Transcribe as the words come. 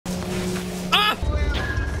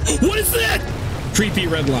What is that? Creepy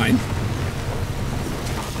red line.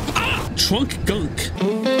 Ah! Trunk gunk.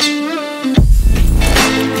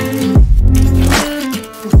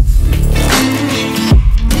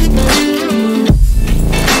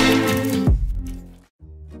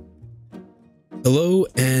 Hello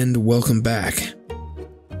and welcome back.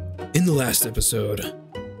 In the last episode,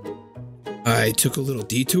 I took a little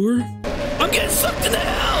detour. I'm getting sucked into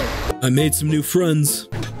hell! I made some new friends.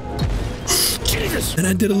 Jesus! And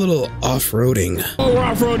I did a little off-roading. Oh, we're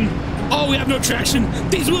off-roading. Oh, we have no traction.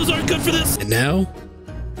 These wheels aren't good for this. And now,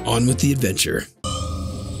 on with the adventure.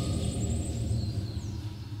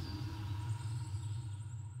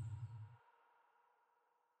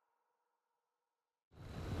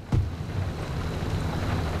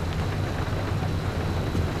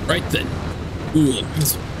 Right then. Ooh.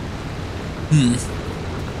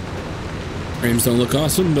 Frames don't look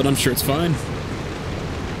awesome, but I'm sure it's fine.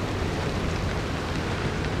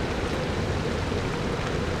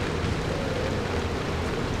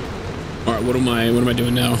 All right, what am I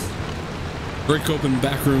doing now? Break open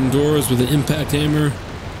backroom doors with an impact hammer,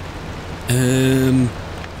 and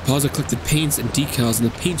pause. I collected paints and decals on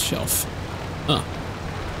the paint shelf. Huh.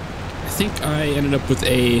 I think I ended up with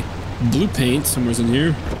a blue paint somewhere's in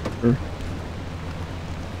here.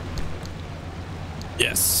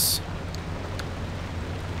 Yes.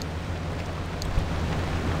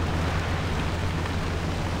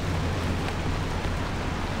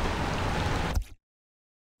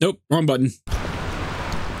 Nope, wrong button.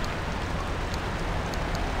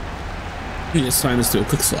 I need to assign this to a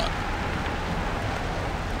quick slot.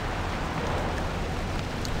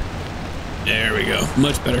 There we go.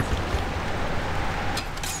 Much better.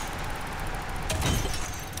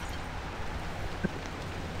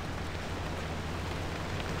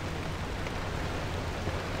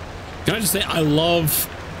 Can I just say, I love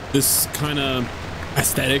this kind of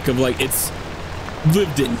aesthetic of like, it's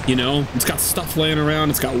lived in, you know? It's got stuff laying around.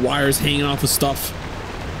 It's got wires hanging off of stuff.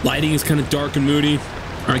 Lighting is kind of dark and moody.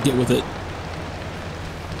 All right, get with it.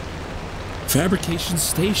 Fabrication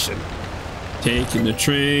station. Taking the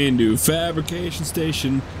train to fabrication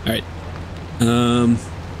station. All right.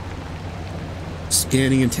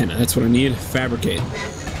 Scanning antenna. That's what I need. Fabricate.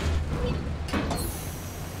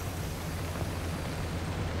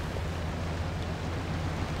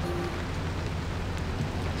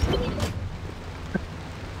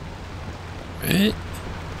 Right.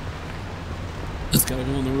 Let's gotta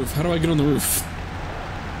go on the roof. How do I get on the roof?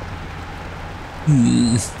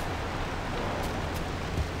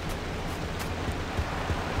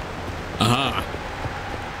 Aha.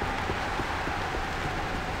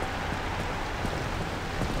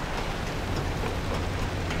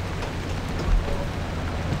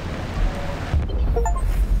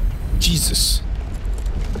 Jesus.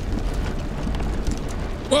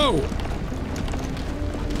 Whoa.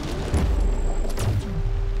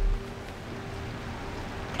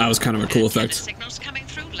 That was kind of a cool effect. Signals coming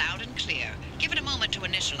through loud and clear. Give it a moment to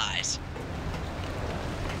initialize.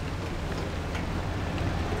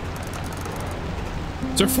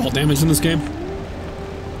 Is there fall damage in this game?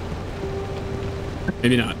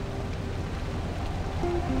 Maybe not.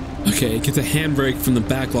 Okay, get the handbrake from the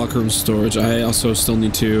back locker room storage. I also still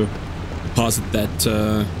need to deposit that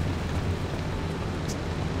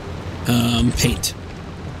paint.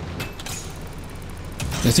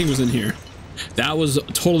 I think it was in here. That was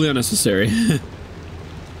totally unnecessary.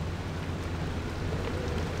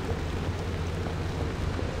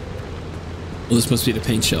 Well, this must be the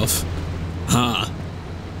paint shelf. Ah.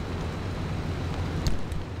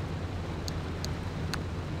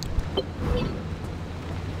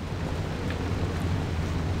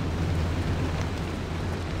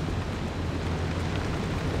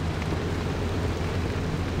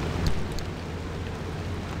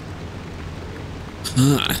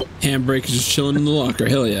 Handbrake is just chilling in the locker.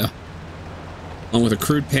 Hell yeah. Along with a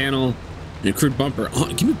crude panel and a crude bumper. Oh,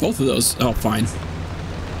 give me both of those. Oh, fine.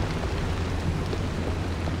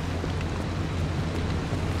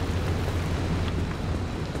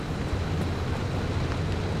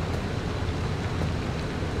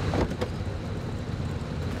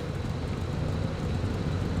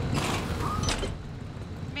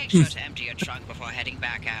 Make sure to empty your trunk before heading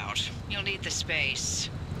back out. You'll need the space.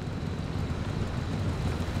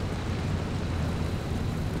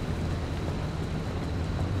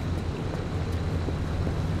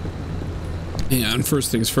 And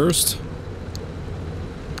first things first.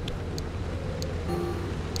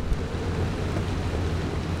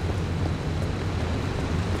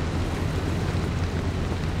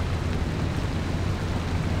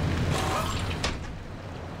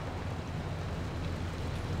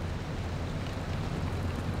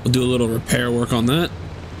 We'll do a little repair work on that.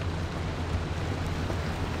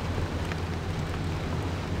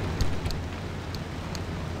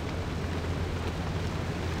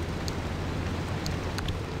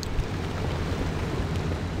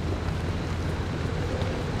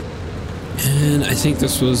 And I think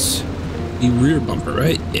this was the rear bumper,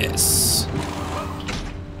 right? Yes.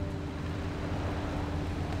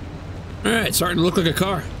 All right, starting to look like a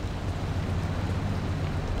car.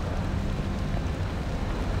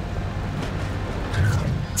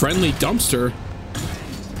 Friendly dumpster.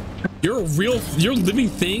 You're a living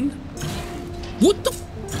thing? What the?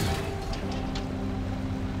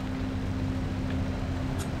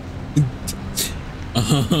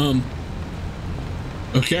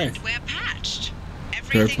 Okay. And we're patched.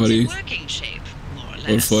 Everything's in working shape, more or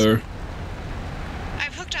less. Flare.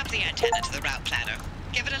 I've hooked up the antenna to the route planner.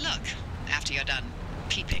 Give it a look after you're done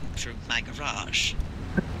peeping through my garage.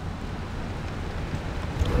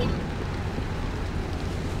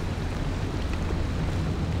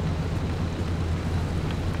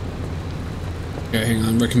 Okay, hang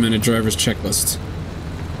on. Recommended driver's checklist.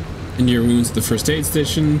 In your wounds at the first aid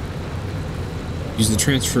station. Use the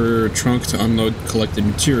transfer trunk to unload collected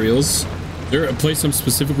materials. Is there a place I'm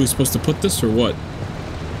specifically supposed to put this or what?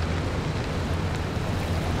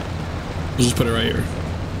 We'll just put it right here.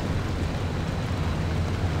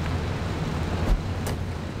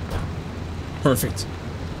 Perfect.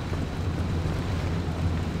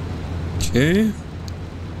 Okay.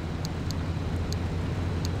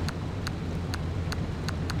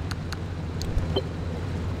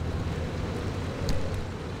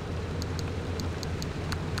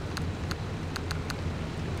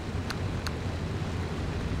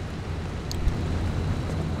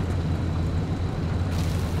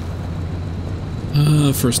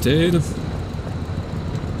 First aid.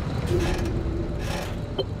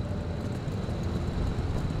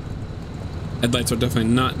 Headlights are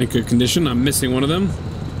definitely not in good condition. I'm missing one of them.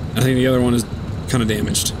 I think the other one is kind of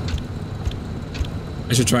damaged.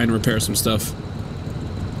 I should try and repair some stuff.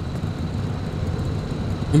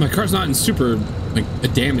 Well, my car's not in super, like, a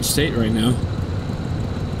damaged state right now.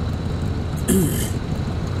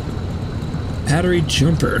 Battery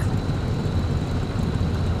jumper.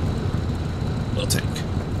 We'll take.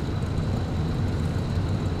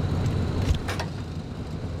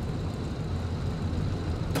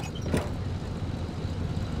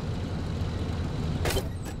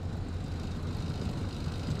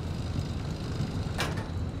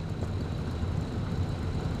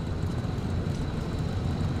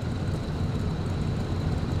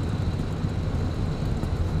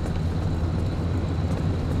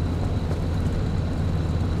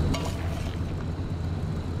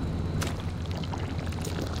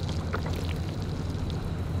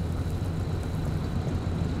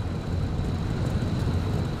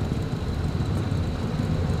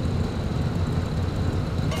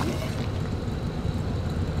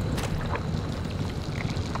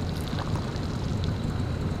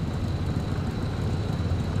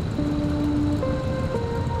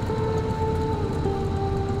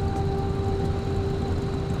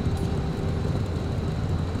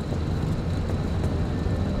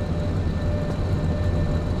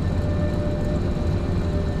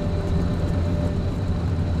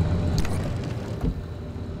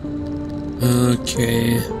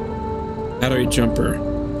 Okay. Battery jumper.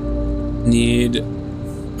 Need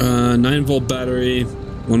 9-volt battery.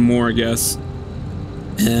 One more, I guess.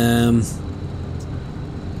 2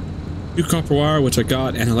 copper wire, which I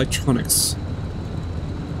got, and electronics.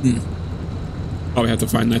 Probably have to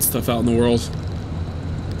find that stuff out in the world.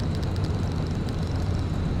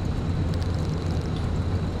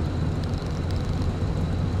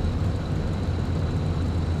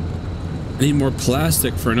 I need more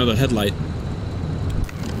plastic for another headlight.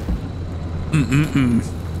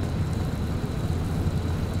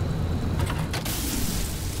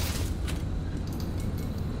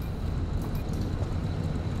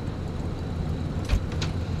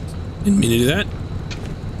 Didn't mean to do that.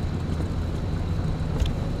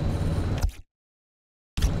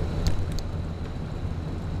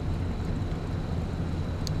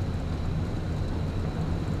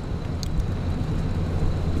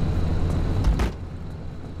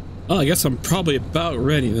 Well, I guess I'm probably about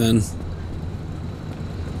ready then.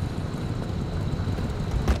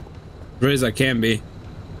 Ready as I can be.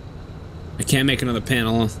 I can't make another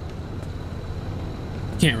panel.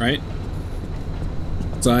 Can't, right?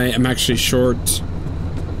 So I am actually short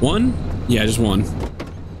one? Yeah, just one.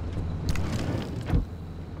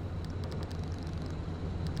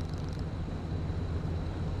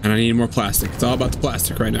 And I need more plastic. It's all about the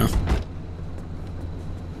plastic right now.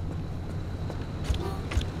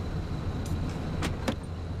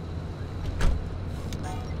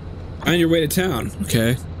 On your way to town.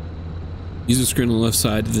 Okay. Use the screen on the left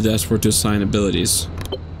side of the dashboard to assign abilities.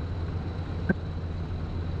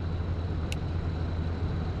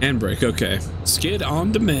 Handbrake, okay. Skid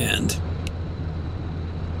on demand.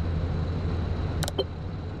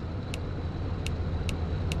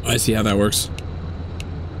 I see how that works.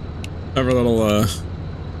 Have a little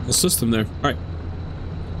system there. All right.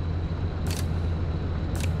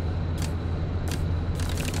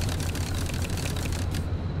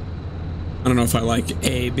 I don't know if I like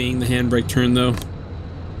A being the handbrake turn though.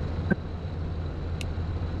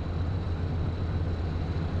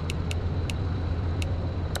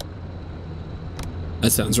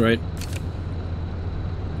 That sounds right.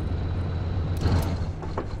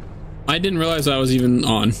 I didn't realize I was even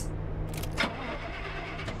on. Did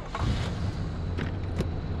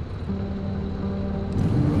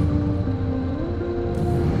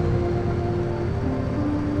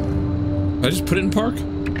I just put it in park?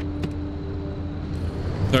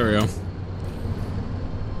 There we go.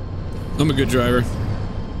 I'm a good driver.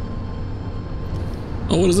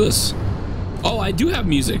 Oh, what is this? Oh, I do have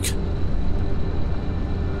music.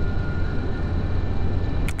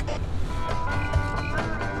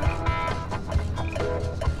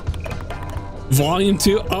 Volume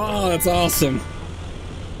 2. Oh, that's awesome.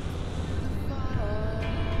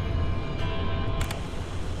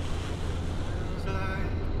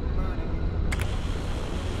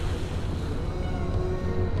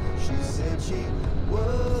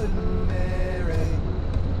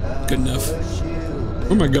 Good enough.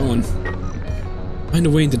 Where am I going? Find a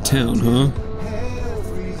way into town, huh?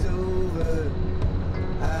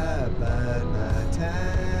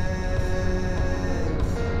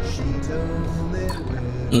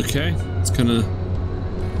 Okay, it's kind of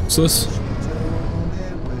useless.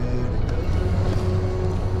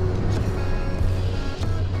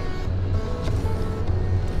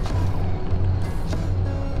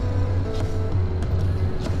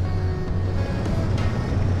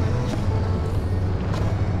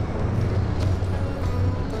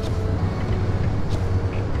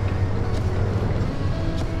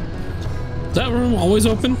 Is that room always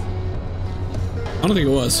open? I don't think it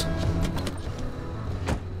was.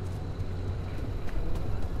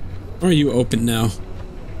 Or are you open now?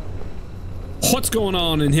 What's going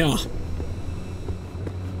on in here?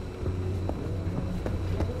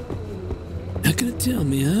 Not gonna tell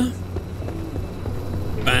me, huh?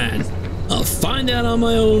 Fine. I'll find out on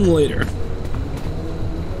my own later.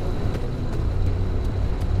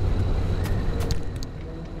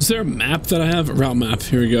 Is there a map that I have? A route map.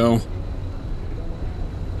 Here we go.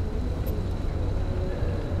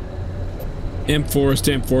 Damn forest,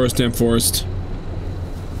 damn forest, damn forest.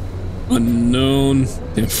 Unknown.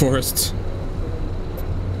 Damn forest.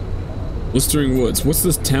 Blistering Woods. What's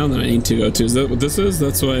this town that I need to go to? Is that what this is?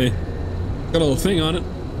 That's why I got a little thing on it.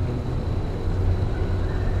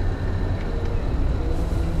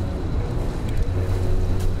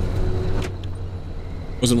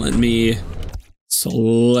 Wasn't letting me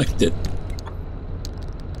select it.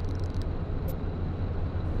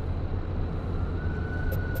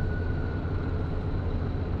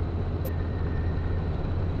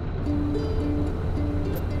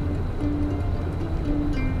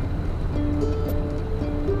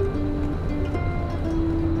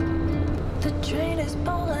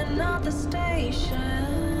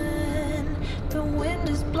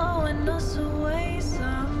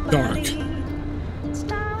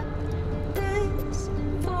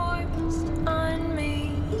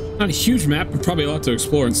 Not a huge map, but probably a lot to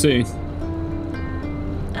explore and see.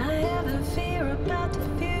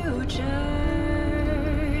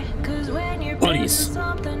 Buddies. I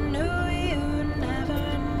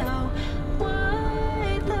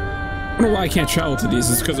wonder why I can't travel to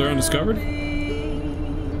these. Is it because they're undiscovered?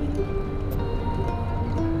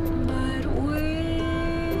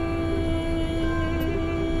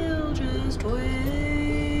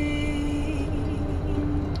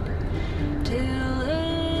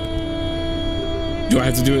 Do I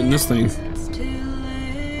have to do it in this thing?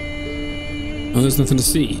 Oh, there's nothing to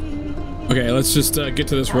see. Okay, let's just get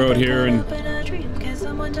to this road here and take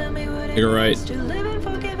a right.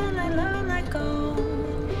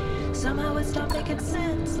 Somehow it stopped making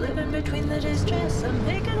sense. Living between the distress. I'm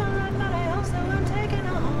making a life, but I also am taking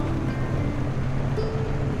a home.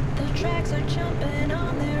 The tracks are jumping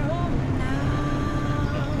on their own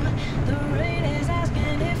now. The rain is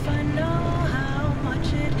asking if I know how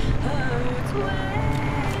much it hurts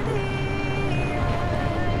when the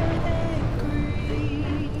earth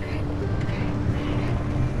agrees.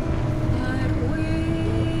 But we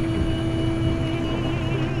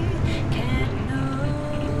can't know.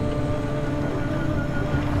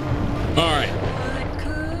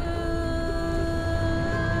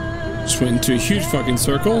 just went into a huge fucking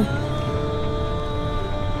circle.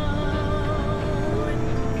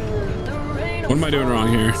 What am I doing wrong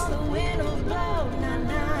here?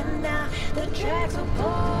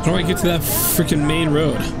 How do I get to that freaking main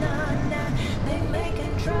road?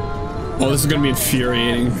 Oh, this is gonna be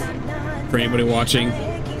infuriating for anybody watching.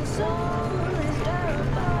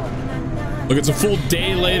 Look, it's a full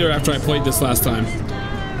day later after I played this last time.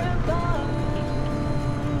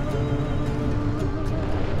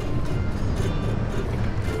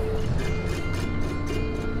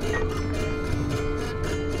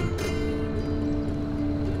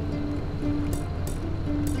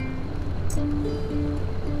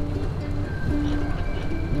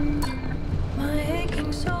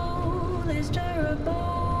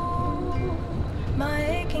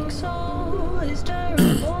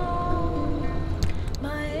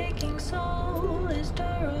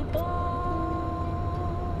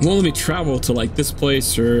 Won't let me travel to like this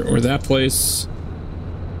place or that place.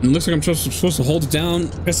 And it looks like I'm supposed to hold it down.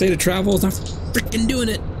 I say to travel, it's not freaking doing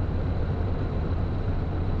it.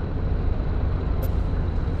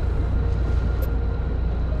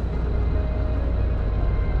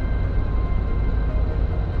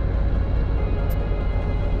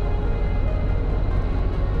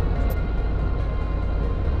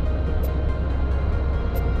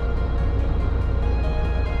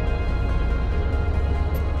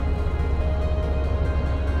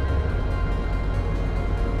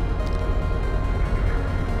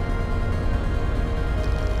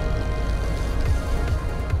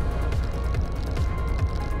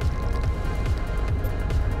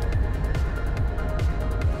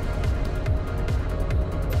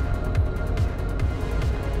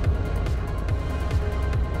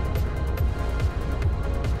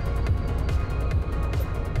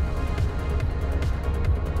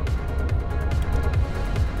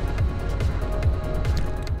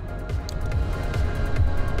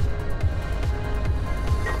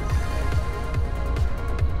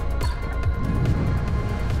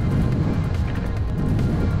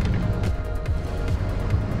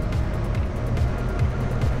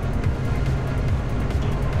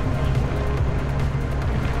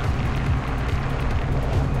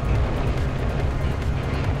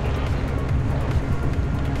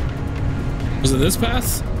 Was it this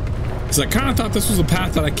path? Because I kind of thought this was the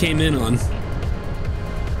path that I came in on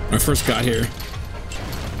when I first got here.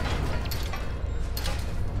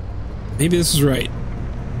 Maybe this is right.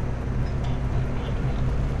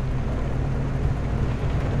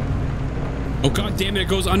 Oh god damn it, it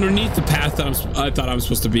goes underneath the path that I thought I was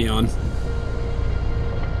supposed to be on.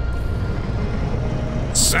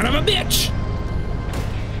 Son of a bitch!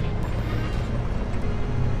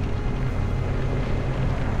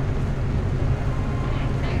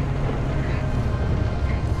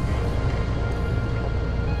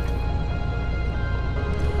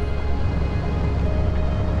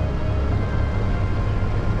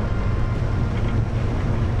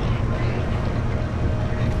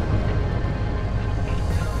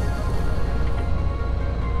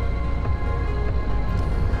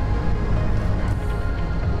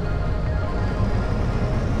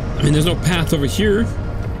 I mean, there's no path over here.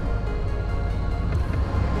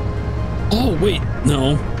 Oh, wait,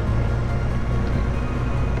 no.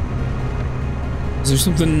 Is there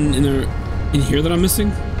something in here that I'm missing?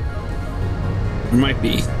 There might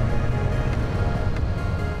be.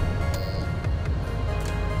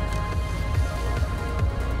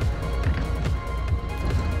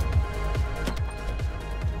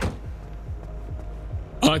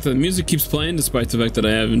 I like that the music keeps playing despite the fact that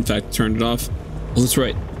I have in fact turned it off. Well, that's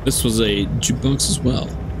right. This was a jukebox as well.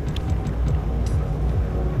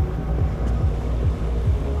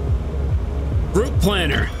 Route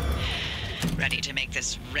planner. Ready to make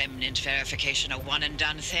this remnant verification a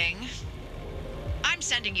one-and-done thing? I'm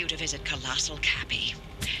sending you to visit Colossal Cappy.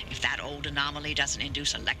 If that old anomaly doesn't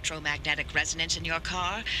induce electromagnetic resonance in your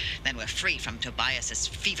car, then we're free from Tobias's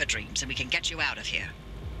fever dreams and we can get you out of here.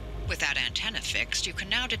 With that antenna fixed, you can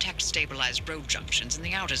now detect stabilized road junctions in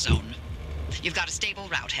the outer zone. You've got a stable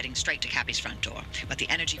route heading straight to Cappy's front door, but the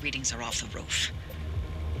energy readings are off the roof.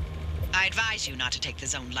 I advise you not to take the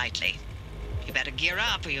zone lightly. You better gear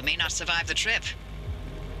up or you may not survive the trip.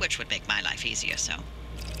 Which would make my life easier, so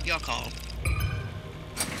your call.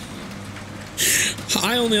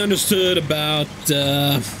 I only understood about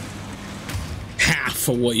half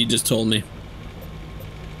of what you just told me.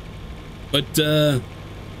 But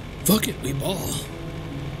fuck it, we ball.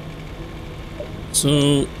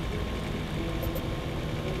 So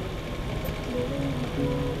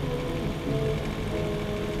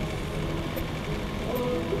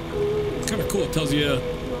it's kind of cool. It tells you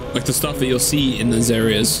like the stuff that you'll see in those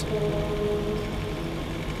areas.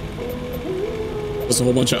 There's a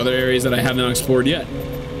whole bunch of other areas that I have not explored yet.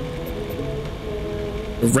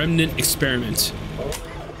 The remnant experiment.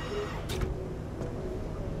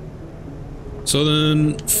 So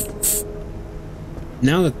then,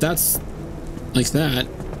 now that that's like that.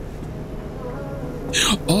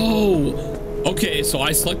 Oh, okay. So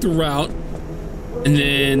I select the route, and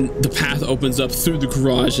then the path opens up through the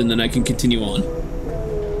garage, and then I can continue on.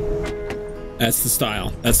 That's the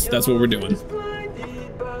style. That's what we're doing.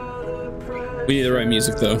 We need the right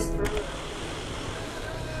music though.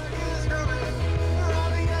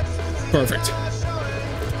 Perfect.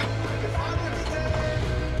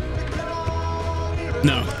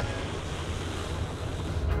 No.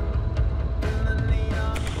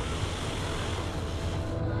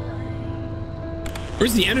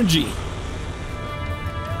 Where's the energy?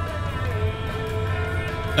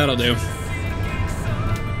 That'll do.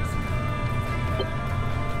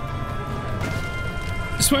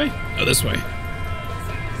 This way? Oh, this way.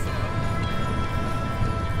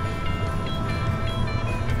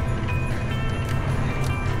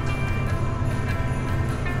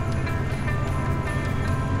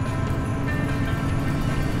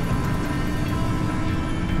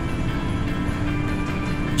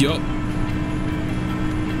 Yup.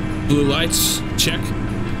 Blue lights, check.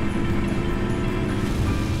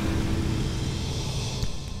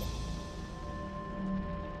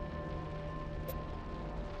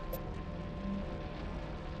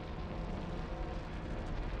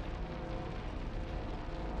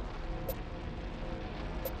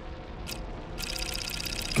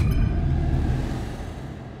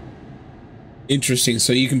 Interesting.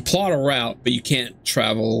 So you can plot a route, but you can't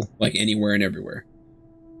travel like anywhere and everywhere.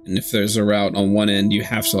 And if there's a route on one end, you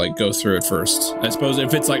have to like go through it first. I suppose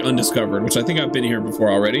if it's like undiscovered, which I think I've been here before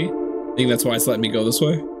already. I think that's why it's letting me go this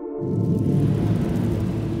way.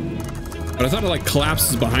 But I thought it like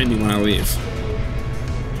collapses behind me when I leave.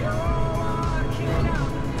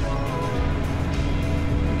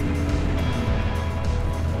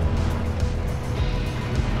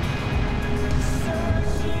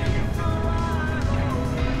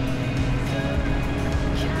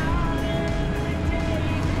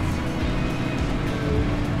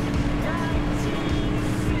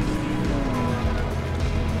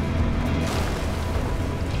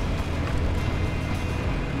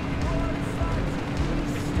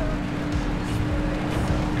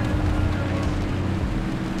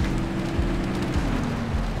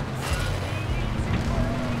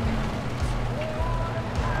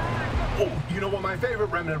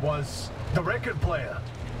 Was the record player.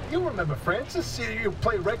 You remember, Francis? You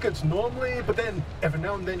play records normally, but then every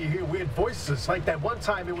now and then you hear weird voices. Like that one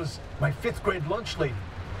time it was my 5th grade lunch lady.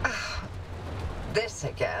 This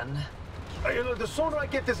again. You know, the sooner I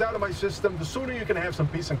get this out of my system, the sooner you can have some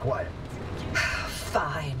peace and quiet.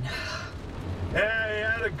 Fine. Hey,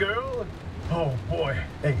 atta girl. Oh, boy.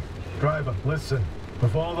 Hey, driver, listen.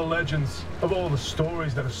 Of all the legends, of all the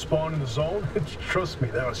stories that have spawned in the zone, trust me,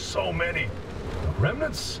 there are so many.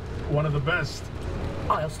 Remnants, one of the best.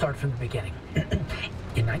 I'll start from the beginning.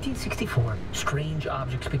 In 1964, strange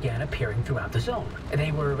objects began appearing throughout the zone.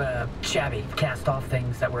 They were shabby, cast-off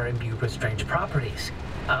things that were imbued with strange properties.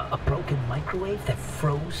 A broken microwave that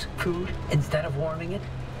froze food instead of warming it.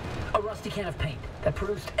 A rusty can of paint that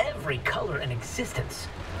produced every color in existence.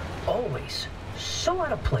 Always so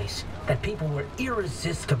out of place that people were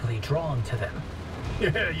irresistibly drawn to them.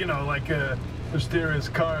 Yeah, you know, like a mysterious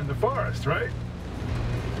car in the forest, right?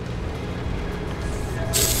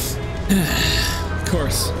 Of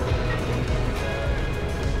course.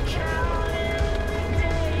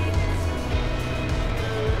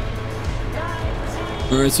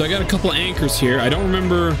 Alright, so I got a couple anchors here. I don't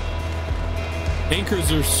remember.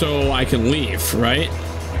 Anchors are so I can leave, right?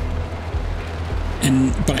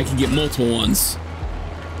 But I can get multiple ones.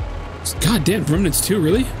 God damn, remnants too,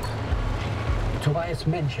 really? Tobias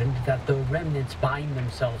mentioned that the remnants bind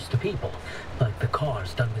themselves to people, like the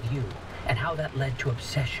cars done with you, and how that led to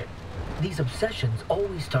obsession. These obsessions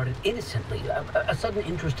always started innocently, a sudden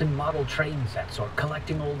interest in model train sets or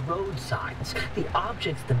collecting old road signs. The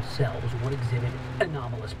objects themselves would exhibit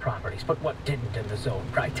anomalous properties, but what didn't in the zone,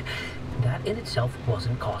 right? That in itself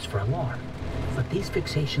wasn't cause for alarm. But these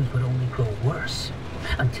fixations would only grow worse,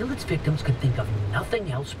 until its victims could think of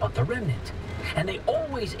nothing else but the remnant. And they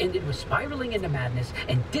always ended with spiraling into madness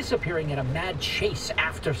and disappearing in a mad chase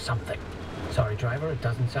after something. Sorry, driver, it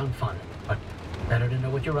doesn't sound fun, but better to know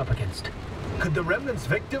what you're up against. Could the remnant's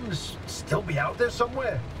victims still be out there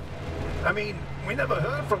somewhere? I mean, we never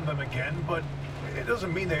heard from them again, but it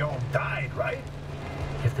doesn't mean they all died, right?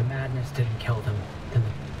 If the madness didn't kill them, then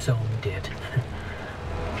the zone did.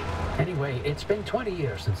 Anyway, it's been 20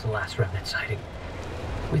 years since the last remnant sighting.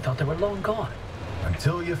 We thought they were long gone.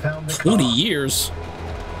 Until you found the 20 car. years?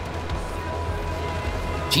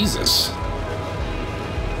 Jesus.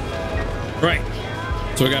 Right.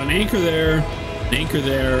 So I got an anchor there,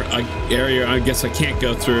 area I guess I can't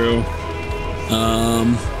go through.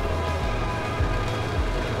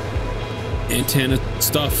 Antenna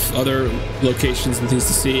stuff, other locations and things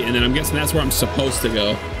to see, and then I'm guessing that's where I'm supposed to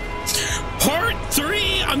go. Part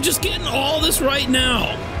 3! I'm just getting all this right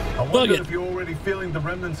now. I wonder if you're already feeling the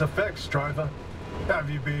remnants' effects, driver. Have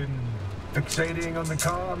you been fixating on the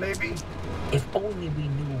car, maybe? If only we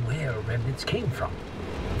knew where remnants came from.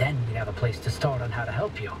 Then we'd have a place to start on how to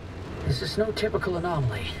help you. This is no typical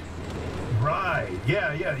anomaly. Right,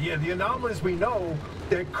 yeah. The anomalies we know,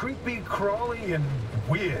 they're creepy, crawly, and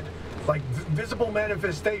weird. Like visible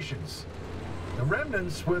manifestations. The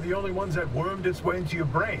remnants were the only ones that wormed its way into your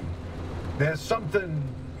brain. There's something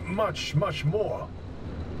much, much more.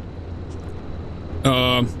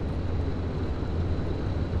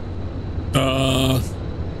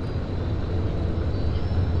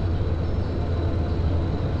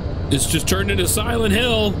 It's just turned into Silent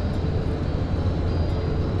Hill.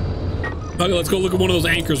 Okay, let's go look at one of those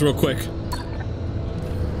anchors real quick. I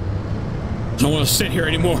don't want to sit here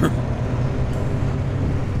anymore.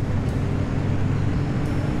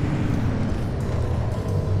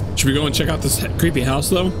 Should we go and check out this creepy house,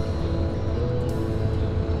 though?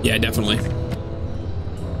 Yeah, definitely.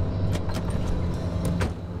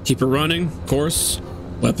 Keep it running, of course.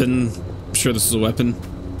 Weapon. I'm sure this is a weapon.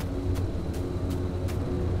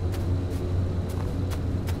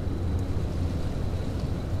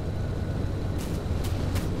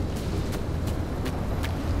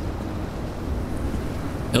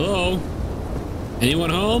 Hello? Anyone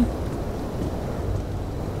home?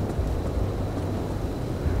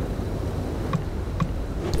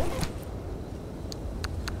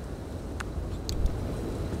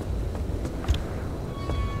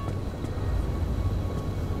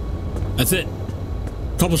 That's it.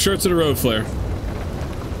 Couple shirts and a road flare.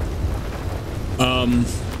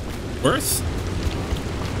 Worth?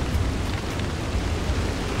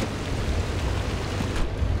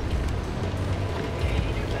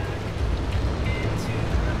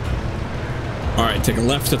 All right, take a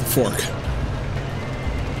left at the fork.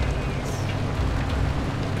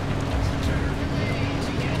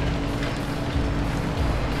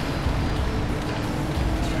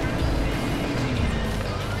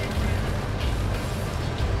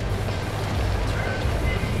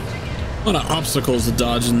 A lot of obstacles to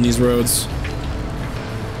dodge in these roads.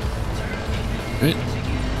 Right?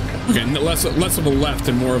 Okay, less of a left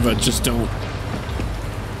and more of a just don't.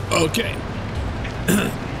 Okay.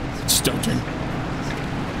 Just don't turn.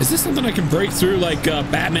 Is this something I can break through like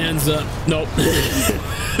Batman's? Nope.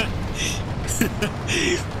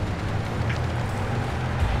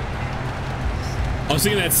 I was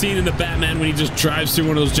thinking that scene in the Batman when he just drives through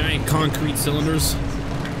one of those giant concrete cylinders.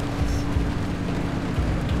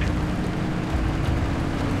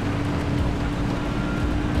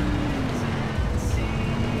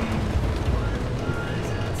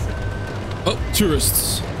 Oh,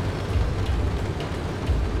 tourists.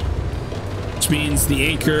 Which means the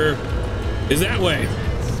anchor is that way.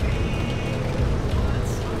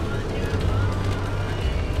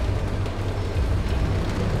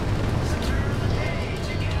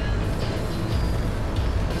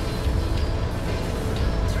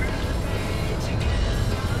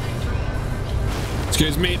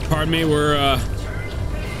 Excuse me, pardon me, we're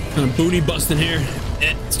kind of booty busting here.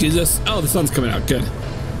 Excuse us. Oh, the sun's coming out, good.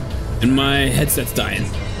 And my headset's dying.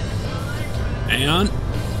 Hang on.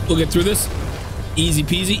 We'll get through this. Easy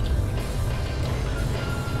peasy.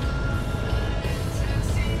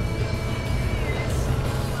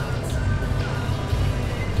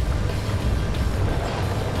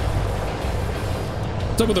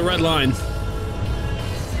 What's up with the red line?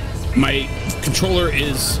 My controller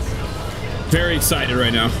is very excited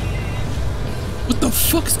right now. What the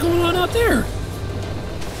fuck's going on out there?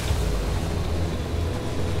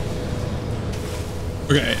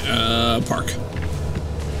 Okay, park.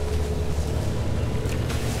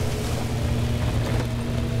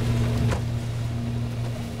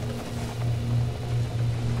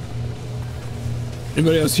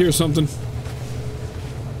 Anybody else hear something?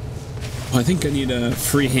 Oh, I think I need a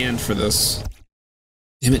free hand for this.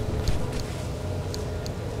 Damn it.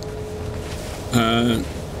 I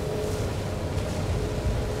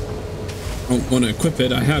don't want to equip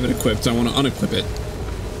it. I have it equipped. I want to unequip it.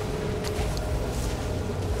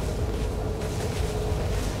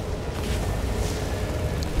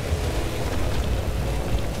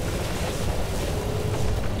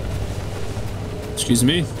 Excuse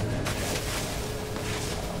me.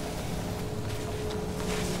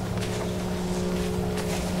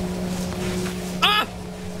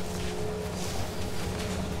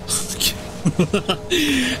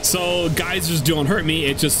 So geysers don't hurt me.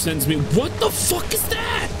 It just sends me. What the fuck is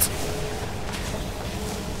that?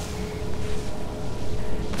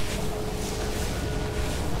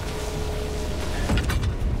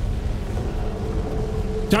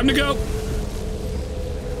 Time to go.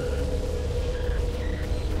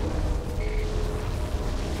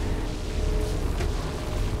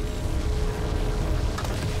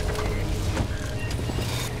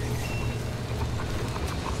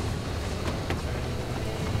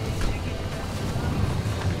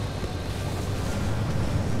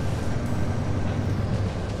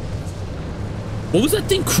 What was that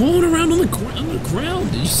thing crawling around on the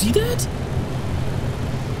ground? Did you see that?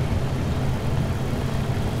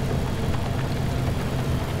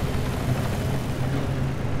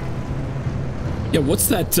 Yeah, what's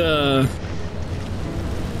that,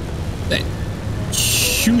 that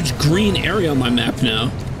huge green area on my map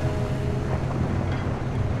now?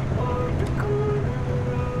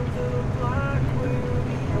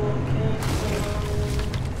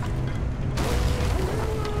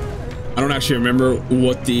 I don't actually remember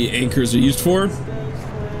what the anchors are used for.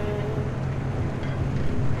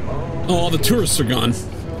 Oh, all the tourists are gone.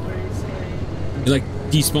 They like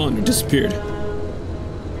despawned or disappeared.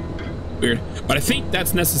 Weird. But I think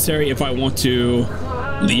that's necessary if I want to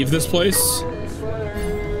leave this place.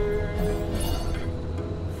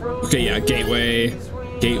 Okay, yeah, gateway.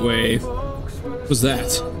 Gateway. What was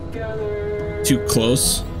that? Too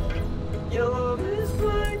close.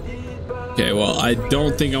 Okay, well, I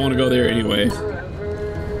don't think I want to go there anyway.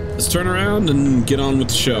 Let's turn around and get on with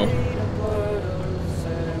the show.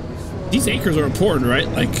 These anchors are important, right?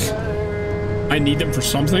 Like, I need them for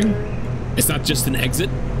something. It's not just an exit.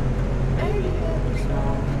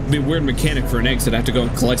 It'd be a weird mechanic for an exit. I have to go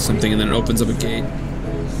and collect something and then it opens up a gate.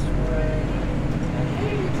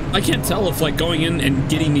 I can't tell if, like, going in and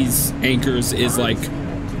getting these anchors is, like,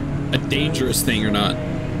 a dangerous thing or not.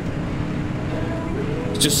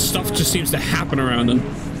 Just stuff just seems to happen around them,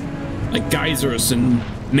 like geysers and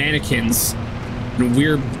mannequins and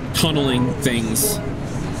weird tunneling things.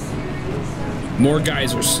 More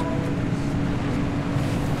geysers.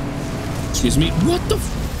 Excuse me. What the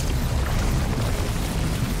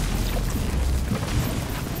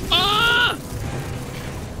ah!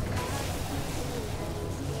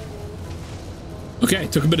 Okay,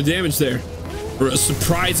 took a bit of damage there. Or a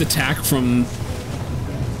surprise attack from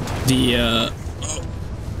the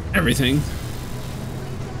everything.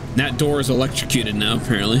 That door is electrocuted now,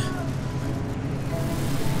 apparently.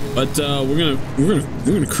 But we're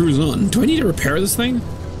gonna cruise on. Do I need to repair this thing?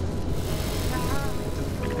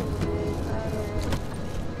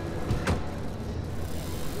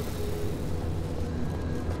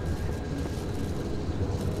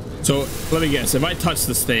 So let me guess. If I touch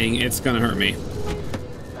this thing, it's gonna hurt me.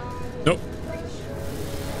 Nope.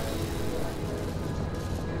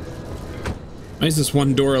 Why is this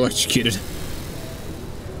one door electrocuted?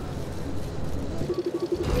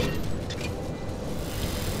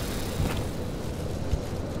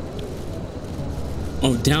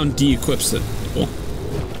 Oh, down de-equips it. Cool.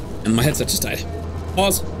 And my headset just died.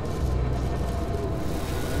 Pause.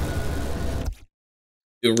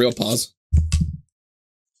 Do a real pause.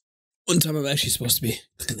 One time I'm actually supposed to be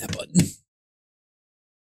clicking that button.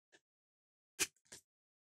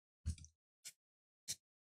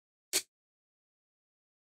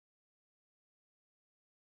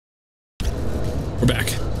 We're back.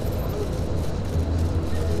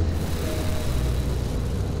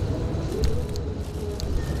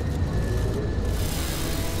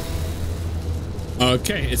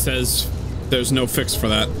 Okay, it says there's no fix for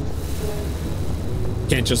that.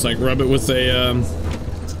 Can't just like rub it with a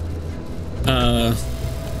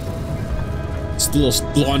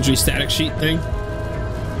little laundry static sheet thing.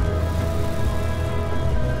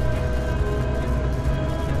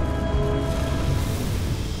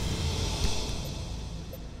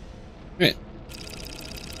 Right.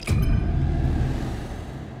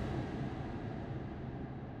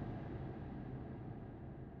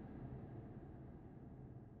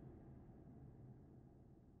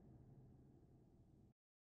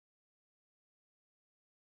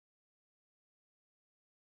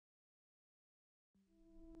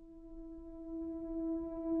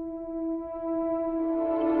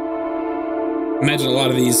 Imagine a lot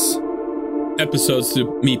of these episodes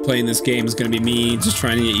to me playing this game is going to be me just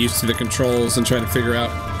trying to get used to the controls and trying to figure out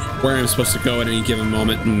where I'm supposed to go at any given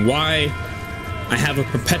moment and why I have a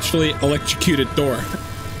perpetually electrocuted door.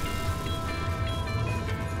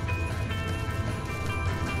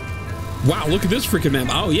 Wow, look at this freaking map.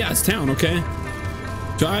 Oh yeah, it's town, okay.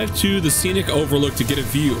 Drive to the scenic overlook to get a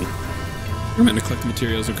view. I'm going to collect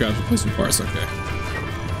materials or grab replacement parts. Okay.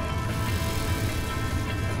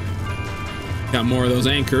 Got more of those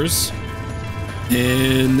anchors.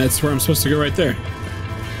 And that's where I'm supposed to go right there.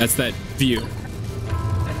 That's that view.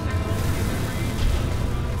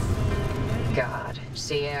 God,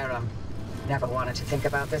 Sierra. Never wanted to think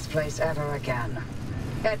about this place ever again.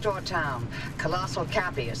 Head toward town. Colossal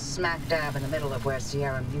Cappy is smack dab in the middle of where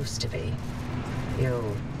Sierra used to be.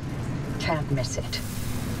 You can't miss it.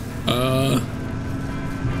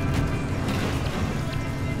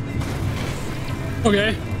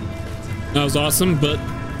 Okay. That was awesome, but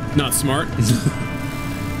not smart.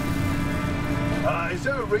 Is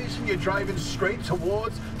there a reason you're driving straight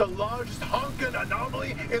towards the largest honking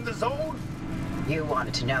anomaly in the zone? You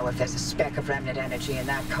wanted to know if there's a speck of remnant energy in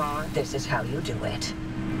that car? This is how you do it.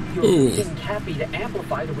 You're using Cappy to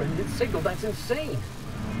amplify the remnant signal. That's insane.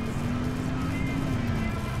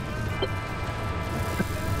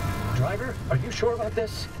 Driver, are you sure about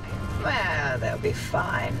this? Well, they'll be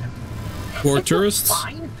fine. Poor tourists.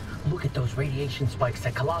 Fine? Look at those radiation spikes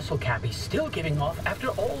that Colossal Cappy's still giving off after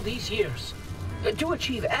all these years. To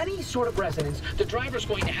achieve any sort of resonance, the driver's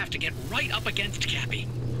going to have to get right up against Cappy.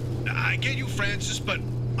 I get you, Francis, but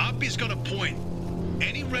Oppie's got a point.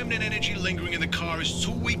 Any remnant energy lingering in the car is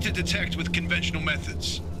too weak to detect with conventional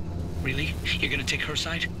methods. Really? You're gonna take her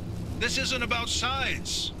side? This isn't about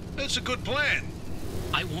sides. It's a good plan.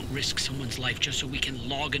 I won't risk someone's life just so we can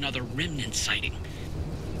log another remnant sighting.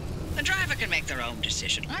 The driver can make their own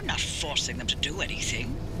decision. I'm not forcing them to do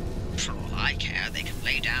anything. For all I care, they can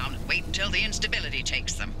lay down and wait until the instability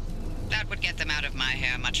takes them. That would get them out of my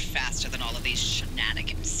hair much faster than all of these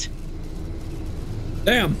shenanigans.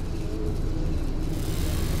 Damn.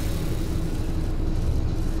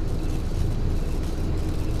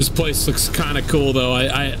 This place looks kind of cool, though.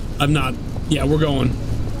 I'm not. Yeah, we're going.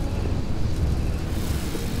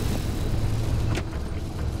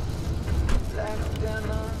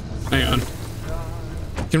 Hang on.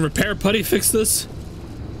 Can Repair Putty fix this?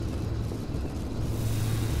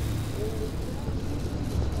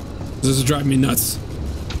 This is driving me nuts.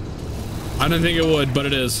 I didn't think it would, but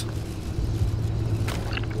it is.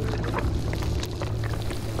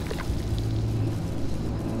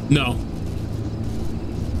 No.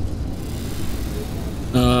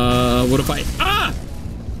 What if I... Ah!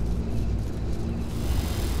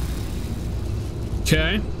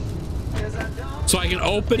 Okay. So I can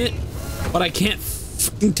open it, but I can't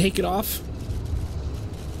fucking take it off?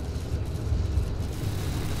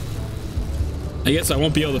 I guess I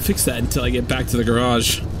won't be able to fix that until I get back to the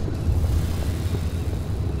garage.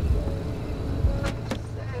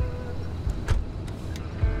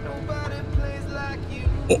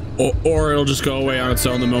 Or it'll just go away on its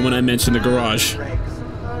own the moment I mention the garage.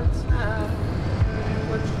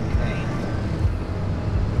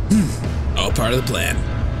 All part of the plan.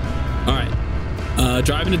 Alright.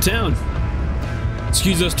 Driving to town.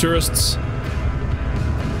 Excuse us, tourists.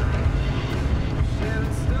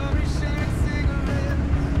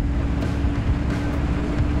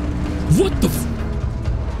 What the f—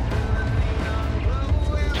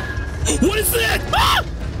 What is that?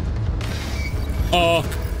 Ah!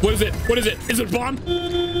 What is it? What is it? Is it a bomb?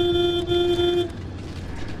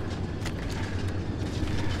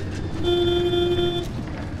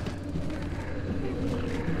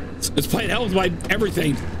 It's playing hell with my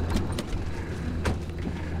everything.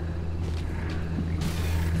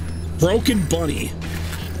 Broken bunny.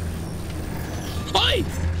 Hi!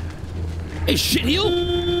 Hey,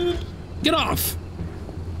 shitheel! Get off!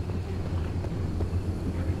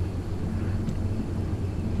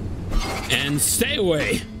 And stay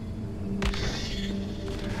away.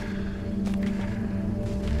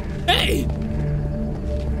 Hey!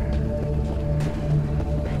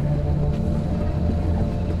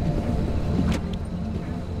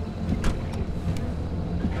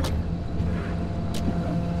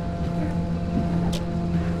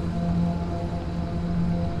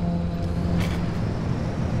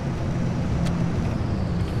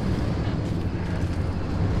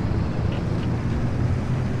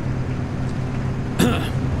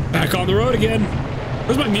 Back on the road again.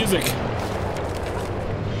 Where's my music?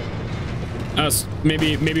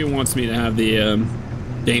 Maybe it wants me to have the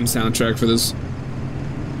game soundtrack for this,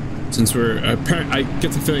 since I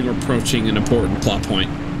get the feeling we're approaching an important plot point.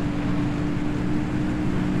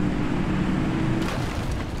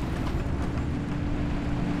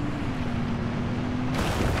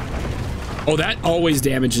 Oh, that always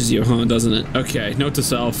damages you, huh? Doesn't it? Okay. Note to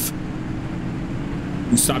self: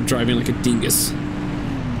 stop driving like a dingus.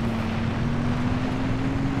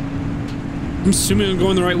 I'm assuming I'm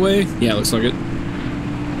going the right way. Yeah, it looks like it.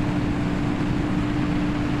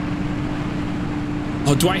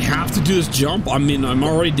 Oh, do I have to do this jump? I mean, I'm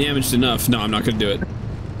already damaged enough. No, I'm not gonna do it.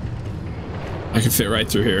 I can fit right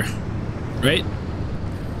through here. Right?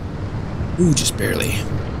 Ooh, just barely.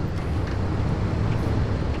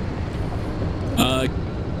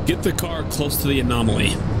 Get the car close to the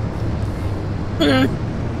anomaly. Okay.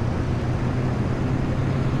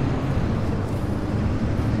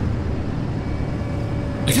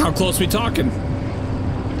 Like, how close we talking?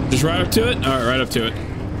 Just right up to it? Alright, right up to it.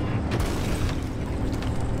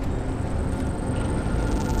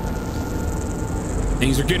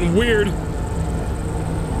 Things are getting weird.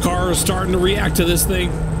 Car is starting to react to this thing.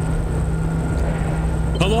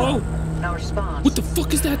 Hello? No response. What the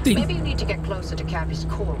fuck is that thing? Maybe you need to get closer to Cappy's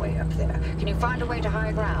core way up there. Can you find a way to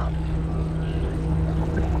high ground?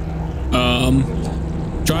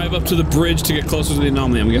 Drive up to the bridge to get closer to the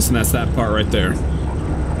anomaly. I'm guessing that's that part right there.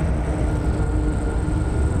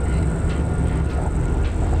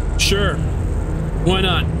 Sure. Why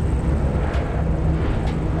not?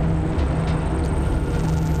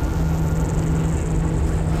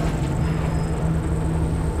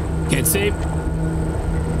 Can't save.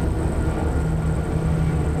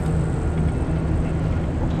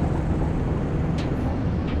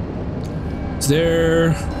 Is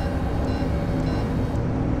there...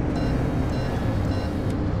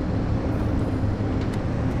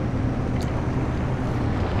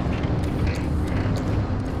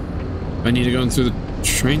 I need to go in through the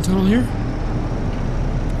train tunnel here?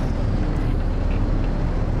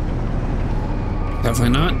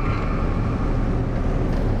 Definitely not.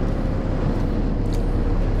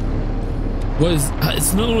 What is...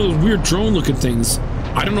 it's another one of those weird drone looking things.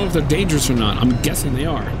 I don't know if they're dangerous or not. I'm guessing they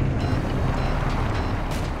are.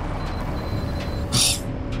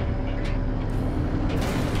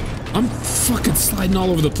 I'm fucking sliding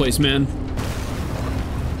all over the place, man.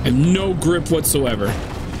 I have no grip whatsoever.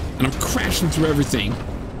 And I'm crashing through everything.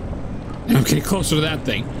 And I'm getting closer to that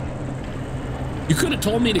thing. You could have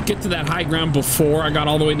told me to get to that high ground before I got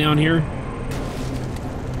all the way down here.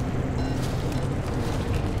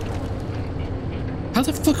 How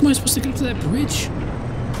the fuck am I supposed to get up to that bridge?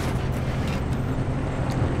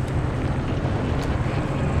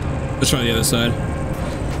 Let's try the other side.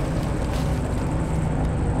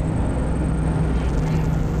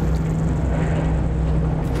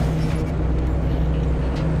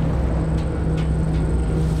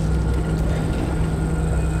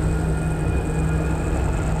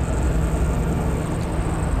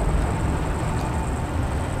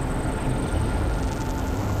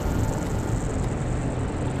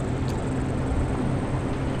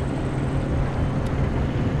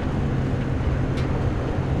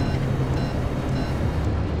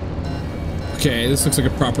 Okay, this looks like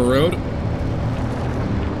a proper road.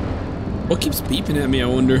 What keeps beeping at me, I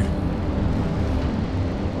wonder?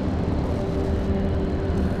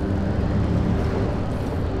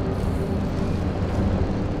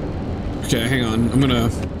 Okay, hang on. I'm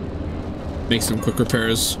gonna make some quick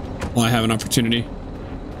repairs while I have an opportunity.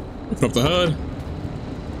 Open up the hood.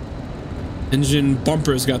 Engine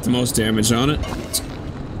bumper's got the most damage on it.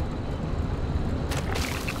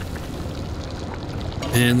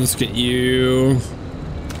 And let's get you.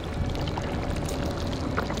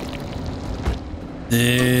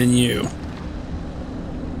 And you.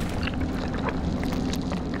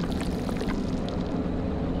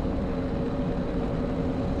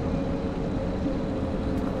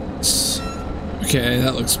 Okay,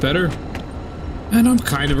 that looks better. And I'm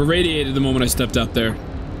kind of irradiated the moment I stepped out there.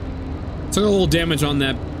 Took a little damage on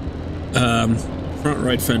that front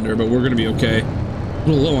right fender, but we're gonna be okay. A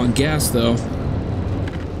little low on gas though.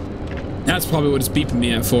 That's probably what it's beeping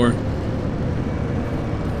me at for.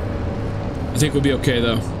 I think we'll be okay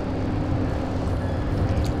though.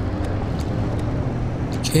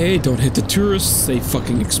 Okay, don't hit the tourists. They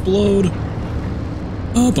fucking explode.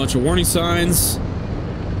 Oh, a bunch of warning signs.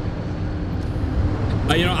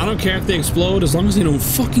 You know, I don't care if they explode as long as they don't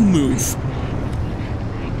fucking move.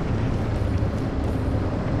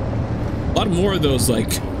 A lot more of those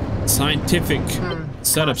like scientific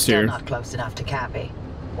setups here. Not close enough to Cappy.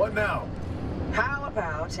 What now? How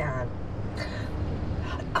about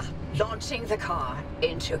launching the car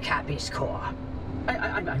into Cappy's core?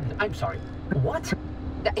 I'm sorry. What?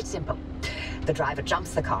 It's simple. The driver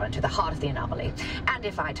jumps the car into the heart of the anomaly, and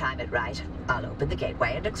if I time it right, I'll open the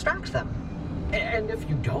gateway and extract them. And if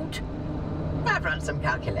you don't? I've run some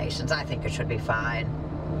calculations. I think it should be fine.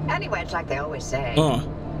 Anyway, it's like they always say.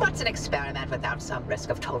 What's an experiment without some risk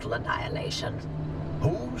of total annihilation?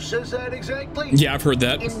 Who says that exactly? Yeah, I've heard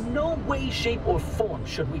that. In no way, shape, or form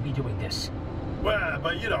should we be doing this. Well,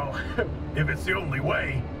 but you know, if it's the only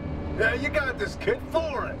way, you got this kid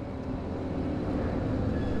for it.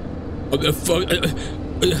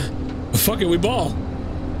 Fuck it, we ball.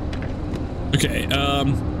 Okay,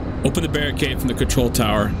 open the barricade from the control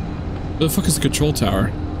tower. Where the fuck is the control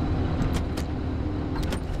tower?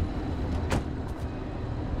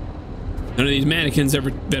 None of these mannequins ever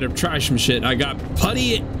better try some shit. I got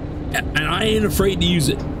putty and I ain't afraid to use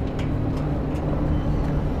it.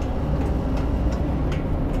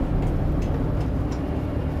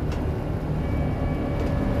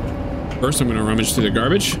 First, I'm gonna rummage through the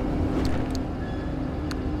garbage.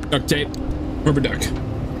 Duct tape, rubber duck.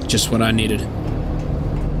 Just what I needed.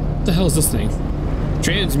 What the hell is this thing?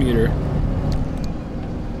 Transmuter.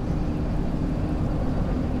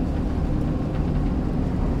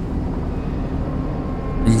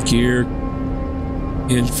 Gear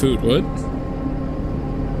and food. What?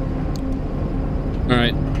 All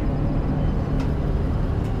right.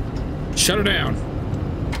 Shut her down.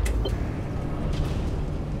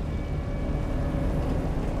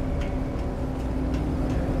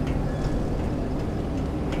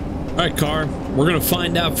 All right, car. We're gonna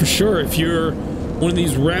find out for sure if you're one of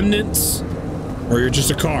these remnants or you're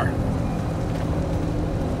just a car.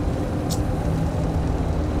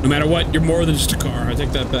 No matter what, you're more than just a car. I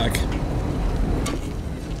take that back.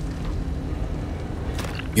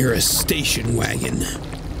 You're a station wagon.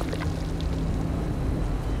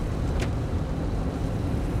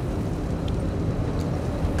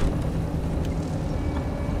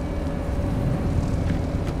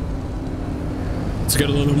 Let's get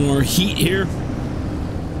a little more heat here.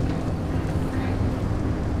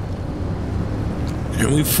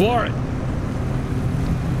 And we floor it.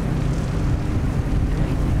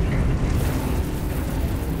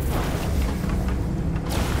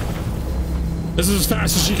 This is as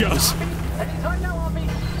fast as she goes.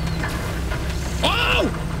 Oh!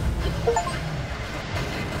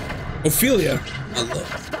 Ophelia. Hello.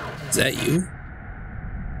 Is that you?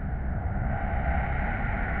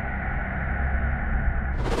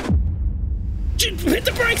 Hit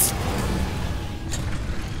the brakes!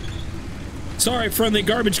 Sorry, friendly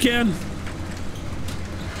garbage can.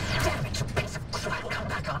 Damn it, you piece of crap. Come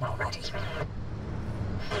back on already.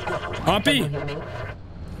 Hoppy?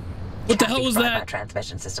 What the hell was that? My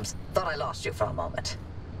transmission systems. Thought I lost you for a moment.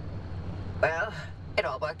 Well, it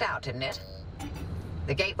all worked out, didn't it?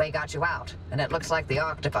 The gateway got you out, and it looks like the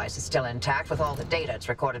ARC device is still intact with all the data it's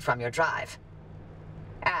recorded from your drive.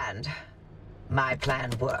 And my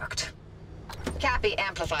plan worked. Cappy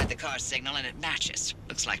amplified the car signal and it matches.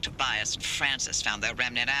 Looks like Tobias and Francis found their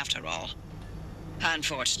remnant after all.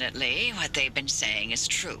 Unfortunately, what they've been saying is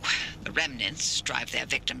true. The remnants drive their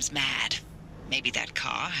victims mad. Maybe that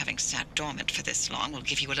car, having sat dormant for this long, will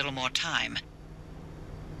give you a little more time.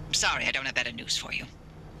 I'm sorry, I don't have better news for you.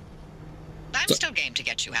 I'm still game to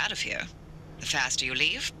get you out of here. The faster you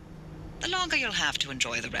leave, the longer you'll have to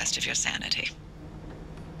enjoy the rest of your sanity.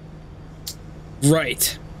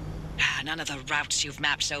 Right. None of the routes you've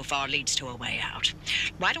mapped so far leads to a way out.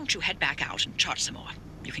 Why don't you head back out and chart some more?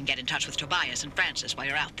 You can get in touch with Tobias and Francis while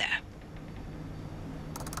you're out there.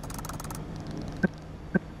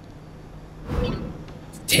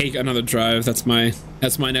 Take another drive. That's my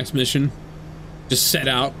next mission. Just set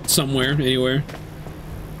out somewhere, anywhere.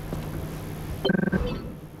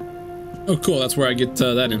 Oh, cool. That's where I get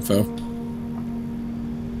that info.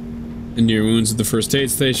 Into your wounds at the first aid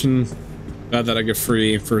station. Glad that I get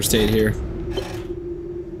free first aid here.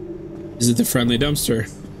 Is it the friendly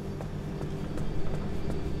dumpster?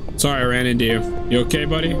 Sorry I ran into you. You okay,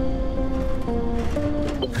 buddy?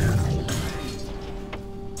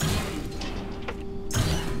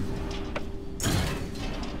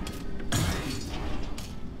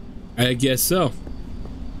 I guess so.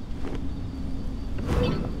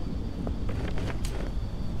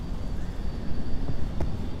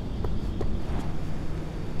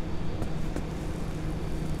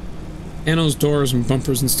 Panels, doors, and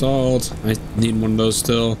bumpers installed. I need one of those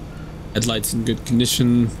still. Headlights in good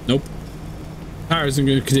condition. Nope. Tires in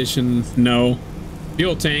good condition. No.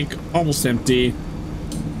 Fuel tank almost empty.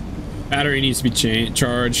 Battery needs to be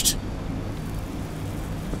charged.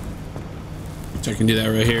 Which I can do that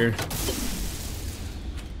right here.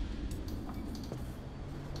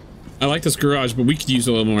 I like this garage, but we could use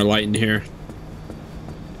a little more light in here.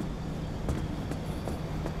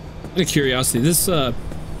 Out of curiosity, this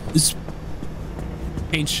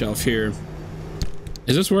paint shelf here,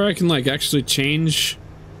 is this where I can like actually change?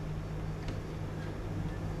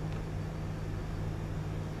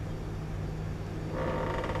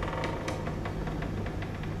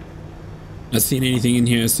 Not seeing anything in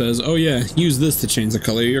here that says, oh yeah, use this to change the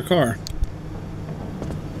color of your car.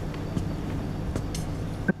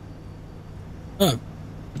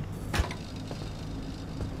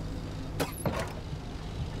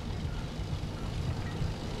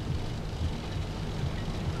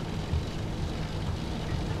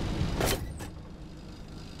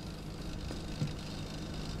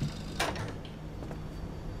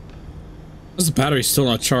 the battery's still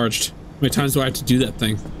not charged? How many times do I have to do that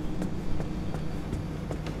thing?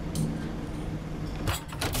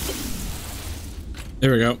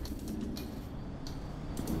 There we go.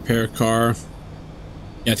 Repair car.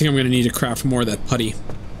 Yeah, I think I'm gonna need to craft more of that putty.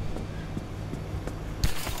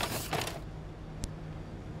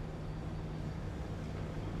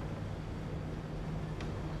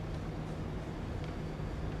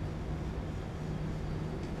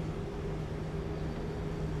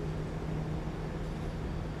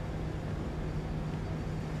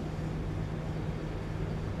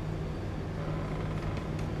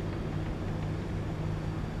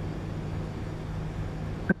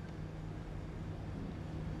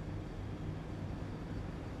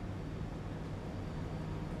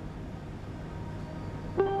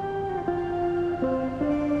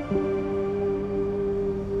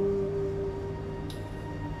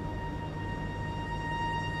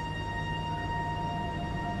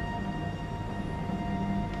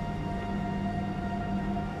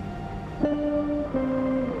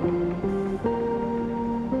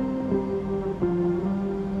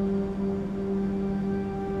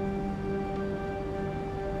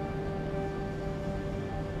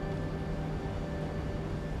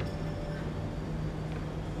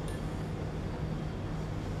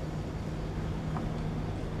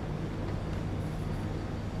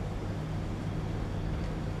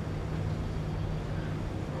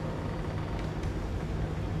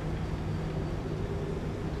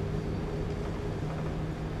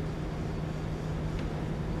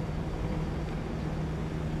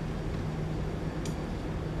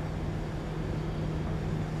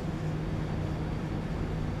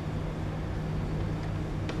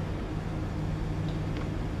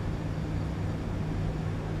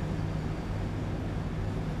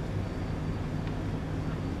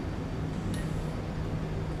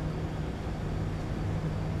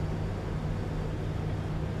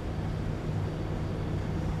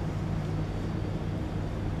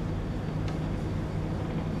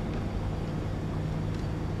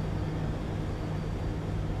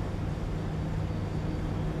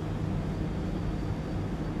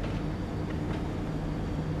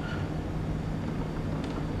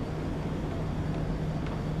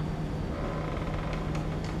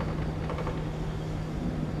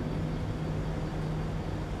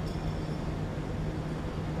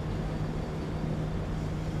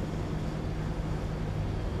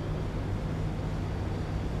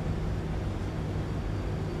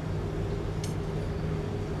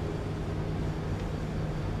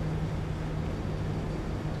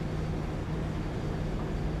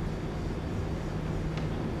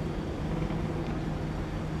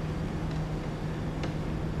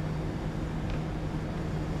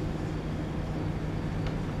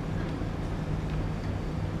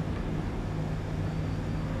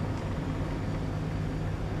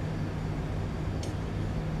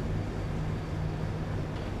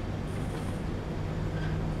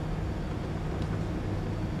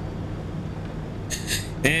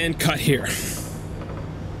 And cut here.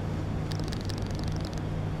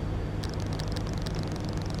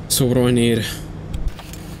 So what do I need?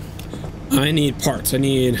 I need parts. I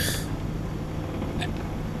need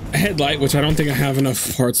a headlight, which I don't think I have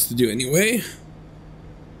enough parts to do anyway.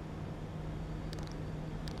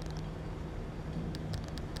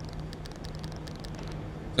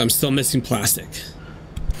 I'm still missing plastic.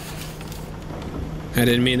 I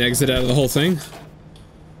didn't mean to exit out of the whole thing.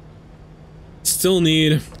 Still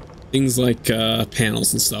need things like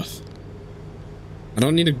panels and stuff. I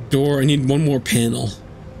don't need a door. I need one more panel.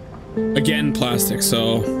 Again, plastic,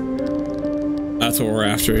 so that's what we're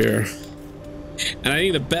after here. And I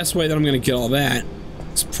think the best way that I'm going to get all that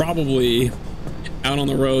is probably out on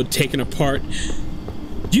the road, taken apart.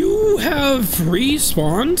 You have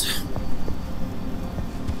respawned.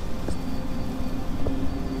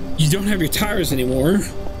 You don't have your tires anymore.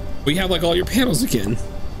 We have like all your panels again.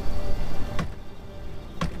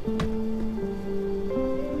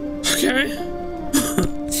 Okay.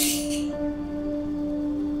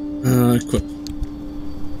 Equip.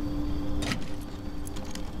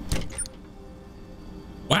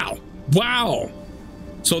 Wow. Wow.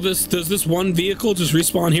 So does this one vehicle just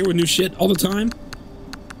respawn here with new shit all the time?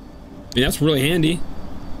 I mean, that's really handy.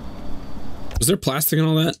 Was there plastic and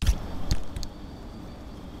all that?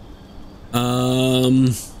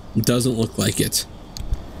 Doesn't look like it.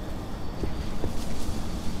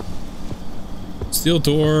 Steel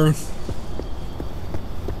door.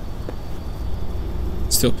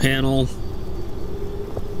 Steel panel.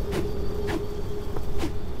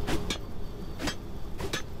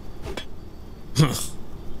 Huh.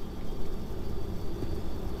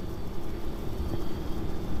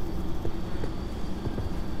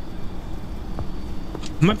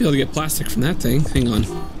 I might be able to get plastic from that thing. Hang on.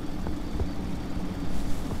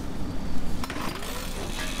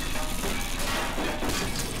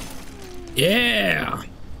 Yeah.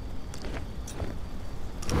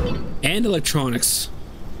 And electronics.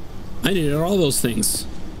 I needed all those things.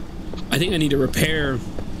 I think I need to repair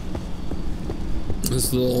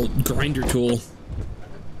this little grinder tool.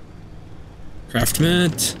 Craft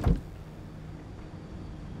mat.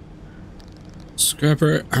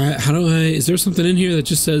 Scrapper. How do I... Is there something in here that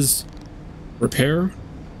just says repair?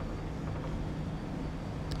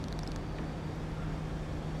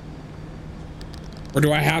 Or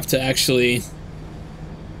do I have to actually...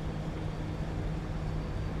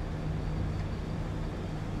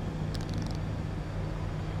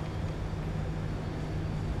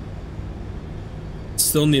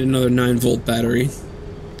 Still need another 9-volt battery.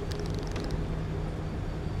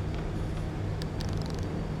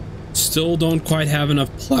 Still don't quite have enough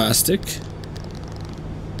plastic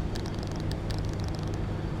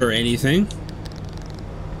or anything.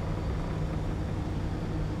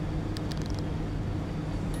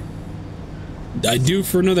 I do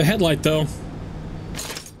for another headlight though.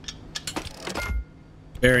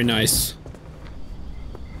 Very nice.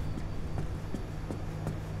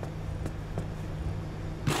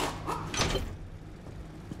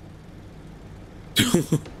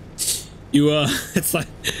 It's like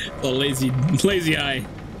a lazy eye.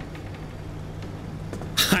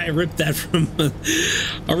 I ripped that from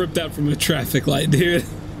a traffic light, dude.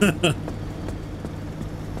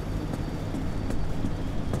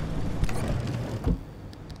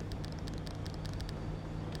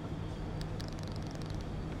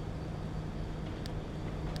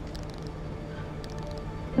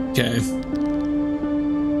 Okay.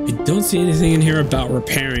 I don't see anything in here about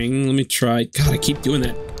repairing. Let me try. God, I keep doing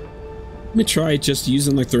that. Let me try just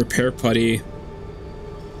using like the repair putty.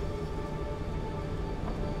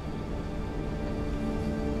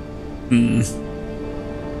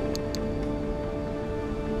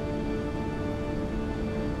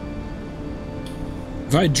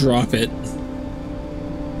 If I drop it,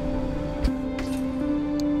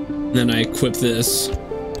 then I equip this.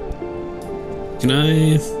 Can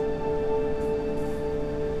I?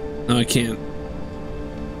 No, I can't.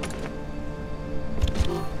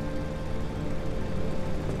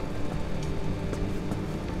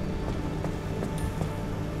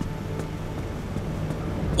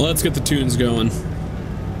 Well, let's get the tunes going.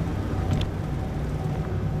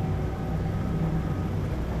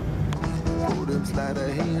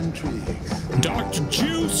 Dr.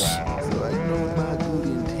 Juice! So I know my good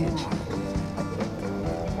intention.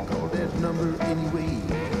 Call that number anyway.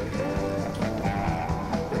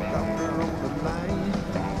 The doctor on the line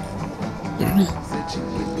said she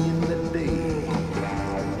would be in the day.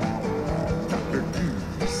 Dr.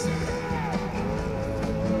 Juice.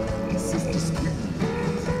 Sister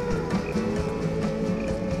Squeeze.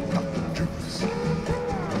 Dr. Juice.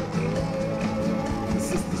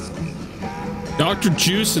 Sister Squeeze. Dr.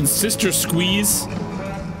 Juice and Sister Squeeze.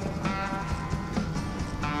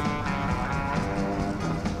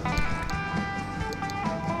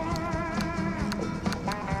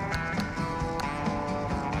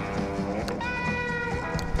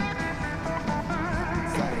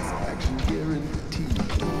 Satisfaction guaranteed.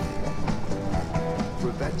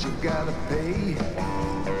 For that you gotta pay.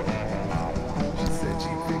 She said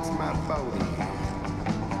she fixed my body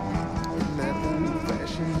in that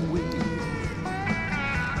old-fashioned way.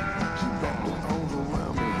 She wrapped her arms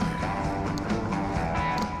around me,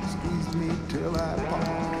 squeezed me till I popped.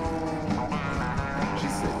 She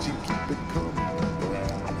said she'd keep it coming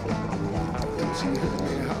till she heard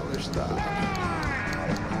me holler stop.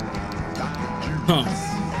 Dr. Juice. Huh.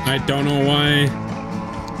 I don't know why.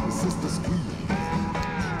 Sister Squeeze.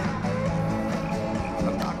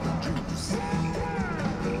 Dr. Juice.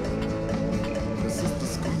 Sister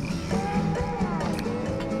Squeeze.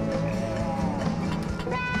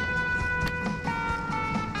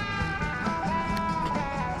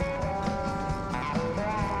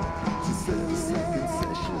 She said the second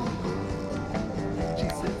session. She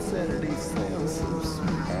said Saturday sounds so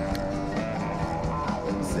sweet.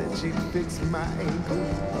 Said she'd fix my ankle.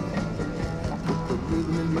 Put the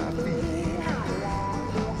rhythm in my feet.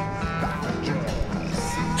 Dr.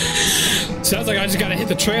 Juice. Sounds like I just gotta hit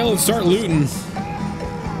the trail and start looting.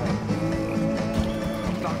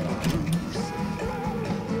 Dr. Juice.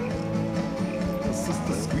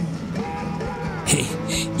 Sister Squeeze. Hey,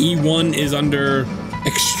 E1 is under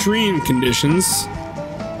extreme conditions.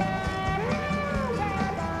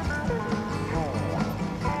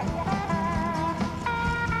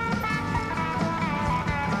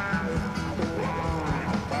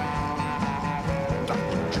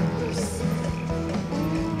 Dr.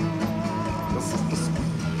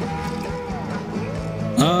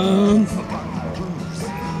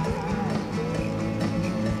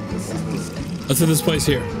 Let's hit this place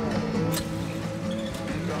here.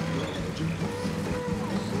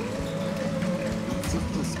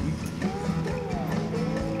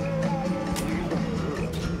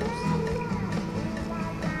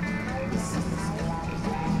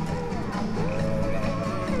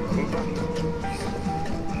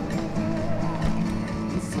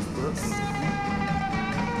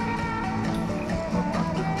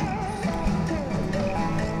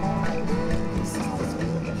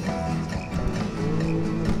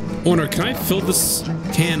 Wonder, can I fill this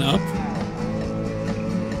can up?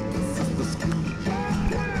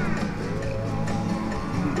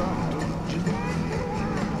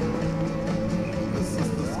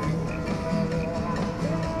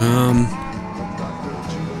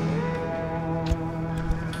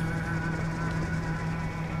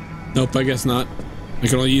 Nope, I guess not. I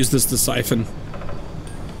can only use this to siphon.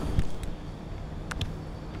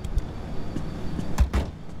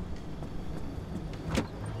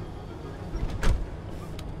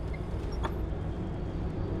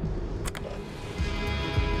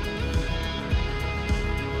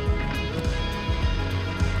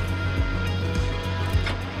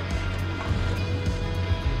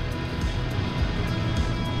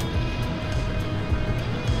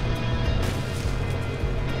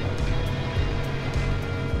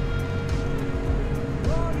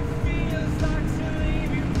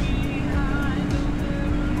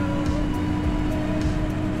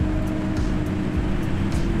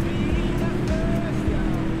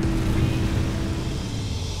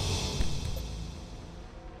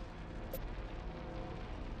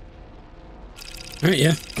 All right,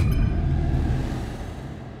 yeah.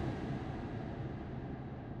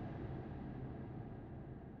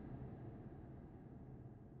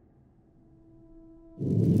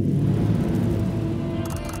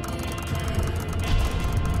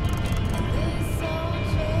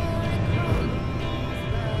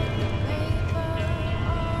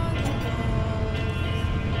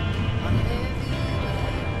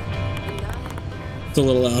 It's a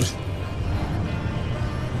little loud.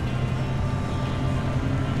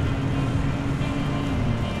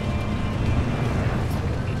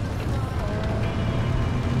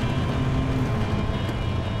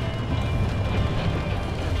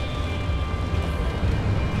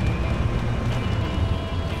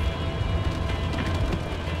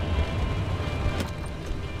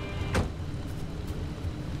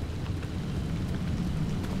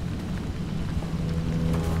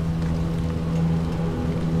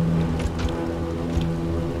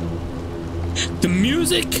 The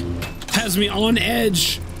music has me on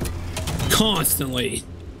edge constantly.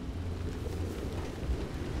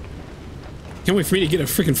 Can't wait for me to get a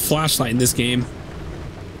freaking flashlight in this game.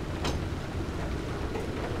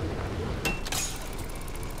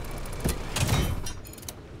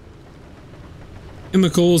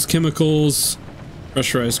 Chemicals,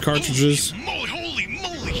 pressurized cartridges. Holy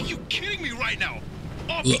moly, are you kidding me right now?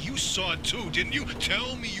 Oppie, you saw it too, didn't you?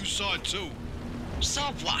 Tell me you saw it too.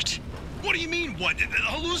 Saw what? What do you mean, what?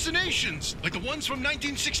 Hallucinations, like the ones from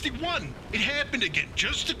 1961. It happened again,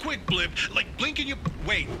 just a quick blip, like blinking your...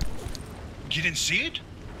 Wait, you didn't see it?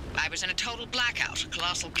 I was in a total blackout.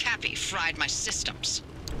 Colossal Cappy fried my systems.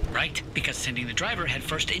 Right, because sending the driver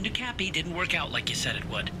headfirst into Cappy didn't work out like you said it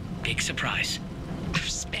would. Big surprise. Oh,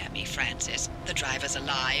 spare me, Francis. The driver's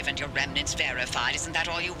alive and your remnants verified. Isn't that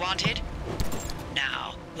all you wanted?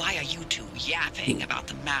 Now, why are you two yapping about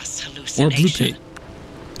the mass hallucination? Or blue paint.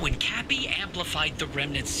 When Cappy amplified the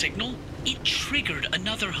remnant signal, it triggered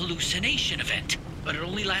another hallucination event, but it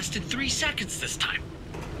only lasted 3 seconds this time.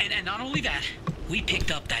 And not only that, we picked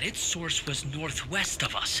up that its source was northwest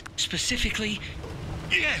of us, specifically...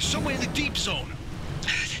 Yeah, somewhere in the deep zone.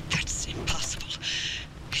 That's impossible.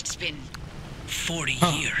 It's been... 40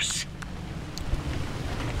 years.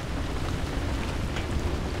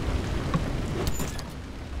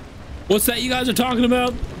 What's that you guys are talking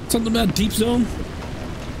about? Something about deep zone?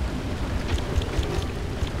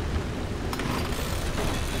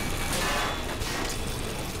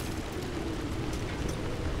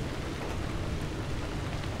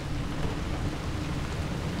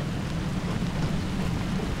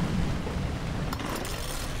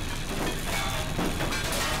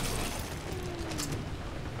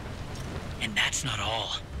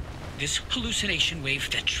 This hallucination wave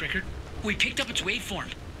that triggered, we picked up its waveform,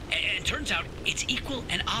 and turns out it's equal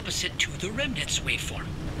and opposite to the remnant's waveform.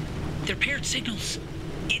 They're paired signals.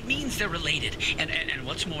 It means they're related, and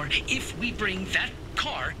what's more, if we bring that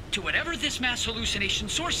car to whatever this mass hallucination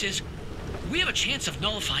source is, we have a chance of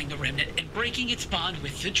nullifying the remnant and breaking its bond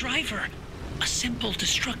with the driver. A simple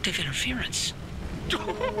destructive interference.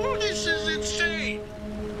 This is insane!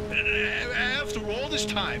 After all this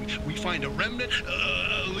time, we find a remnant,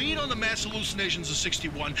 a lead on the mass hallucinations of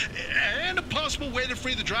 61, and a possible way to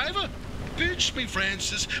free the driver? Pinch me,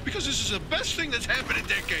 Francis, because this is the best thing that's happened in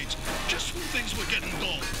decades. Just when things were getting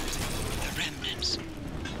dull. The remnants.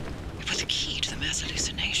 It was a key to the mass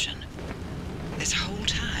hallucination. This whole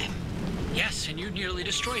time. Yes, and you nearly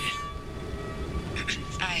destroyed it.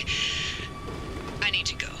 I need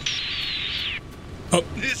to go. Oh.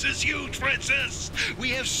 This is huge, Francis.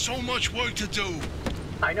 We have so much work to do.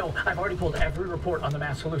 I know. I've already pulled every report on the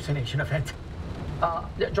mass hallucination event.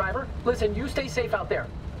 Driver, listen, you stay safe out there.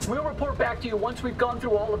 We'll report back to you once we've gone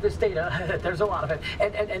through all of this data. There's a lot of it.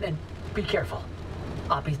 And be careful.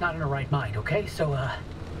 Oppie's not in her right mind, okay? So,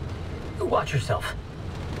 watch yourself.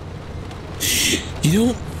 You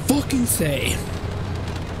don't fucking say.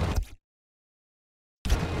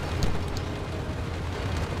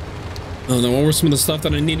 Oh, now what were some of the stuff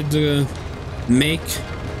that I needed to make?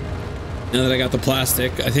 Now that I got the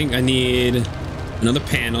plastic, I think I need another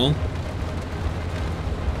panel.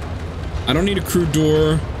 I don't need a crude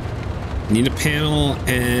door. I need a panel,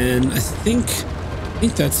 and I think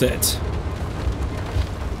that's it.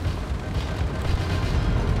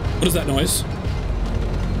 What is that noise?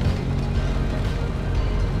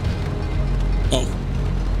 Oh.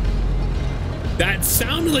 That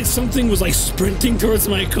sounded like something was like sprinting towards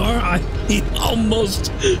my car. I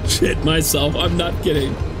almost shit myself. I'm not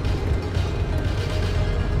kidding.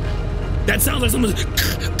 That sounds like someone's...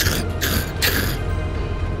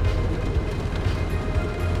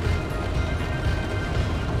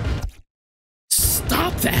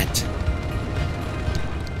 Stop that.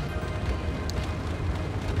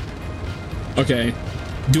 Okay.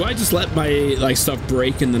 Do I just let my like stuff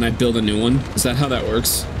break and then I build a new one? Is that how that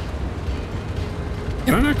works?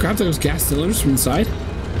 Can I not grab those gas cylinders from inside?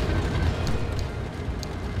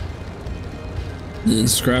 And then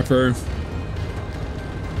scrapper.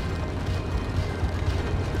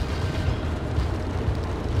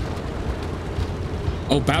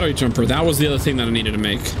 Oh, battery jumper. That was the other thing that I needed to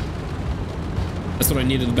make. That's what I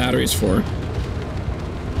needed the batteries for.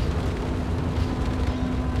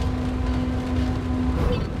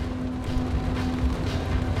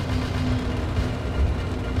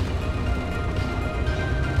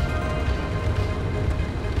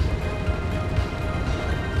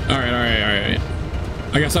 Alright.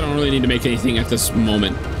 I guess I don't really need to make anything at this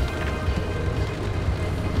moment.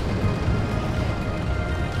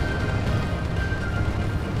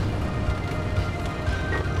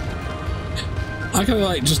 I gotta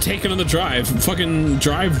like just take another drive. Fucking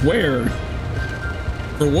drive where?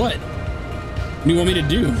 For what? What do you want me to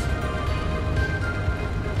do?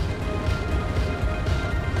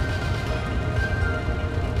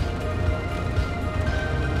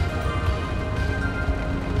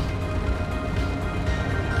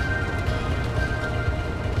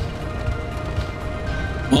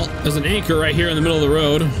 Well, there's an anchor right here in the middle of the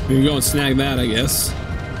road. We can go and snag that, I guess.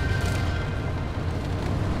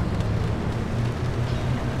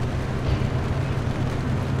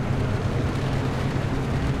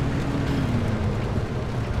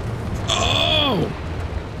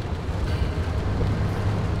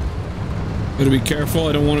 Gotta be careful.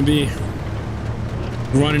 I don't want to be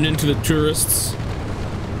running into the tourists.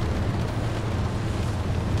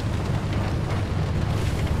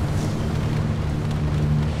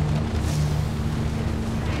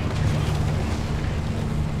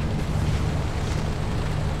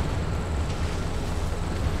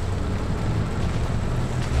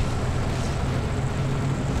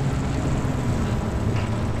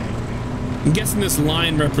 I'm guessing this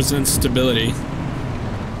line represents stability.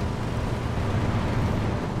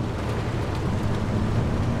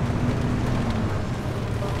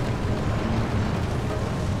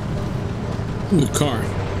 Ooh, car.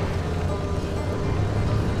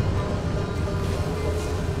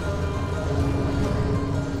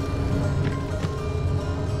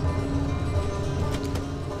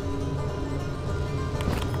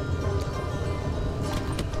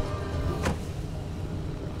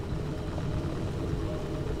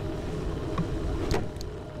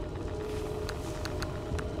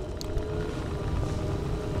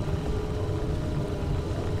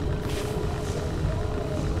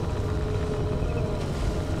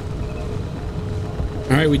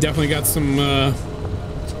 All right, we definitely got some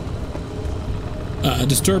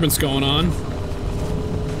disturbance going on.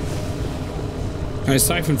 All right,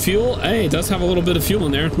 siphon fuel. Hey, it does have a little bit of fuel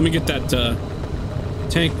in there. Let me get that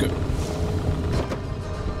tank.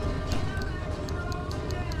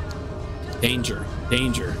 Danger,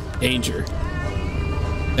 danger, danger.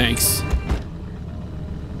 Thanks.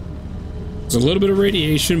 There's a little bit of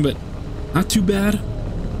radiation, but not too bad.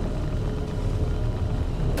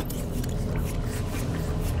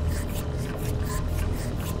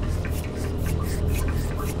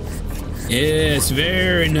 Yes,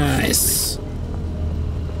 very nice.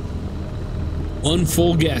 One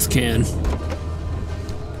full gas can.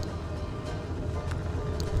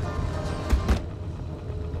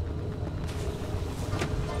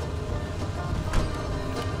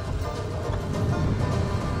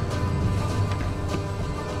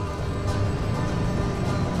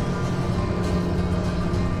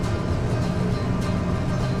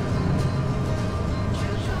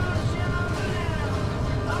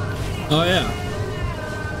 Oh yeah.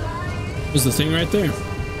 There's the thing right there.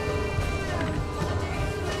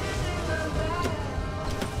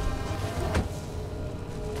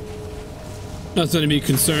 Nothing to be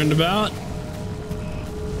concerned about.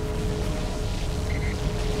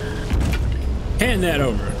 Hand that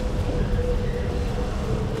over.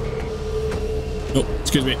 Oh,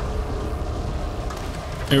 excuse me.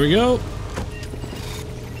 There we go.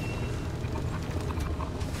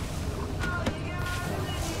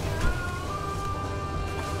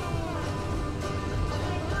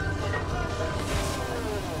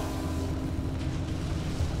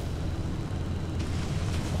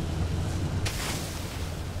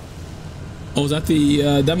 Oh, is that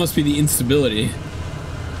the, that must be the instability.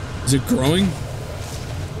 Is it growing?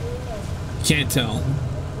 Can't tell.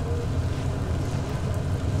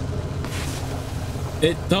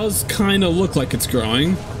 It does kind of look like it's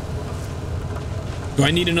growing. Do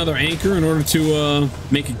I need another anchor in order to,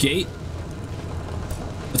 make a gate?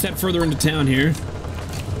 Let's head further into town here.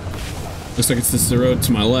 Looks like it's the road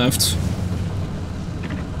to my left.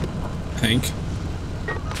 I think.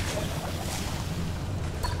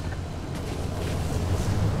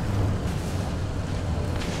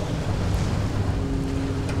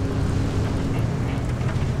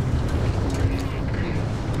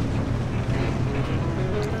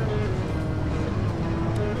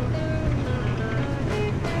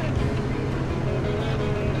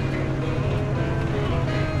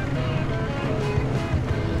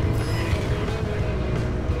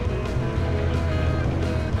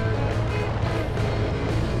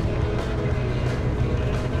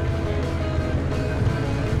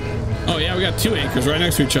 We got two anchors right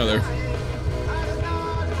next to each other.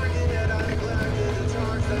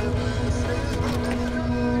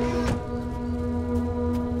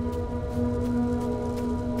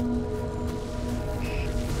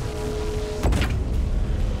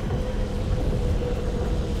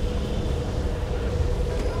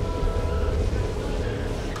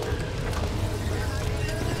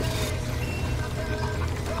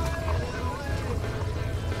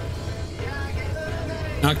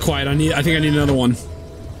 Not quite. I think I need another one.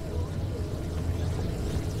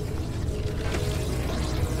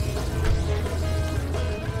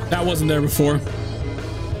 That wasn't there before.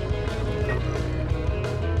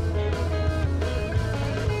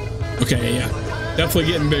 Okay, yeah.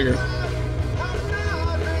 Definitely getting bigger.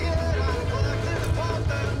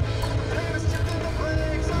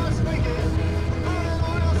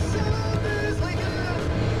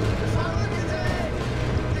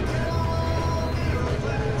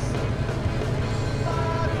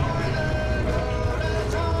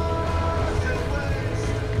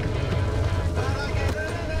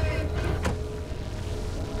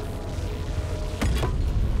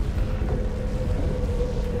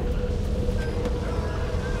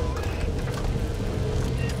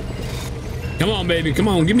 Come on, baby. Come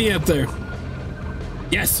on. Get me up there.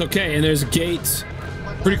 Yes. Okay. And there's a gate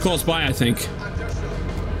pretty close by, I think.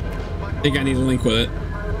 I think I need a link with it.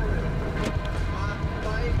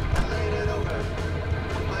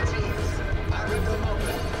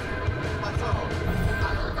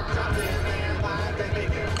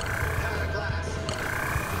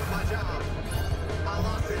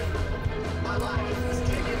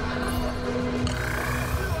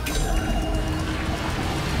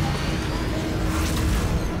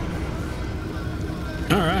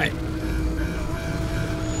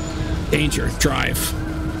 Danger. Drive.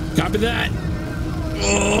 Copy that.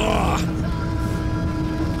 Ugh.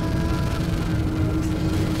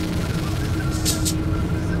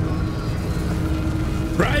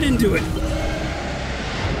 Right into it.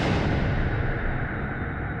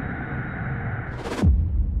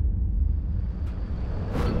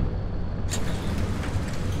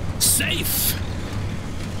 Safe.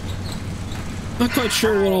 Not quite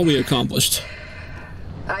sure what all we accomplished.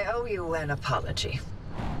 I owe you an apology.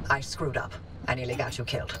 I screwed up. I nearly got you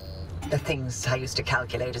killed. The things I used to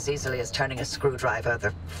calculate as easily as turning a screwdriver,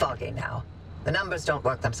 they're foggy now. The numbers don't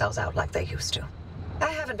work themselves out like they used to.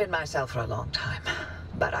 I haven't been myself for a long time,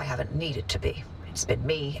 but I haven't needed to be. It's been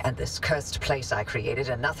me and this cursed place I created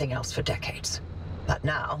and nothing else for decades. But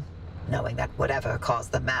now, knowing that whatever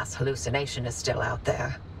caused the mass hallucination is still out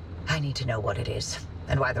there, I need to know what it is,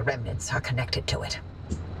 and why the remnants are connected to it.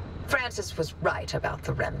 Francis was right about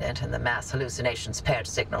the remnant and the mass hallucinations paired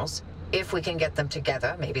signals. If we can get them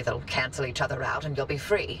together, maybe they'll cancel each other out and you'll be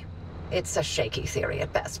free. It's a shaky theory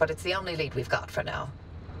at best, but it's the only lead we've got for now.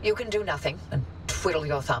 You can do nothing and twiddle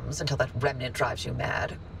your thumbs until that remnant drives you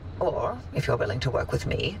mad. Or, if you're willing to work with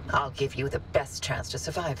me, I'll give you the best chance to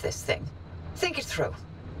survive this thing. Think it through.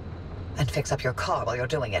 And fix up your car while you're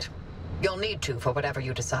doing it. You'll need to for whatever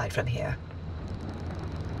you decide from here.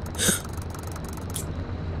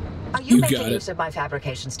 Are you making use of my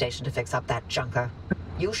fabrication station to fix up that junker?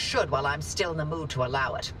 You should while I'm still in the mood to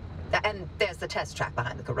allow it. And there's the test track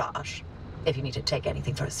behind the garage, if you need to take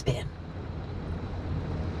anything for a spin.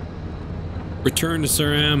 Return to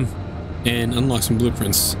Suram and unlock some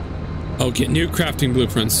blueprints. Oh, get new crafting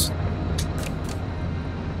blueprints.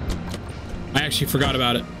 I actually forgot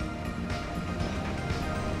about it.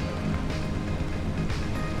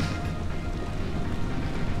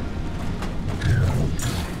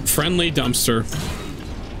 Friendly dumpster.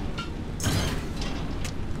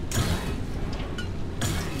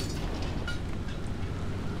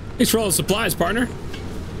 Thanks for all the supplies, partner.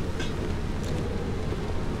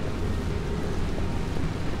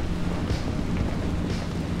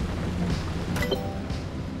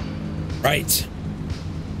 Right.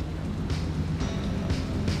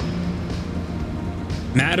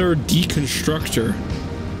 Matter deconstructor.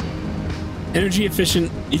 Energy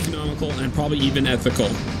efficient, economical, and probably even ethical.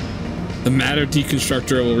 The matter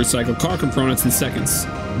deconstructor will recycle car components in seconds.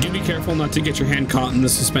 Do be careful not to get your hand caught in the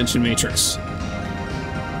suspension matrix.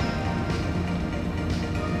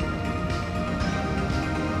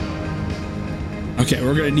 Okay,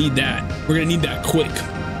 we're gonna need that. We're gonna need that quick.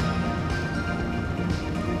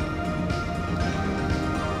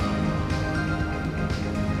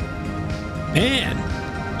 Man,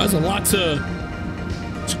 there's a lot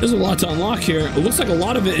to unlock here. It looks like a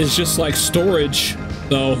lot of it is just like storage,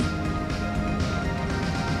 though.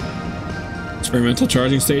 Experimental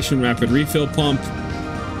charging station, rapid refill pump,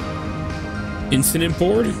 incident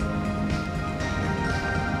board,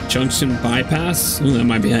 junction bypass. Ooh, that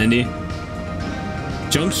might be handy.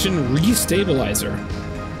 Junction restabilizer.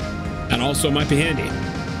 That also might be handy.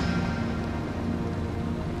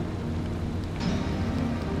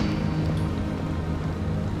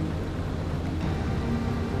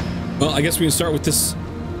 Well, I guess we can start with this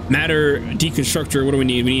matter deconstructor. What do we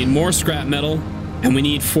need? We need more scrap metal, and we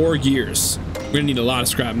need 4 gears. We're gonna need a lot of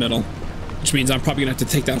scrap metal, which means I'm probably gonna have to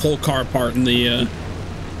take that whole car apart in the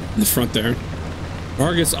front there.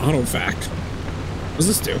 Vargas Autovac. What does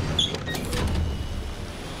this do?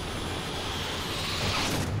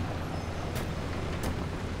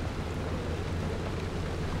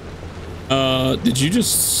 Did you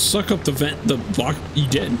just suck up the block? You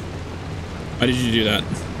did. Why did you do that?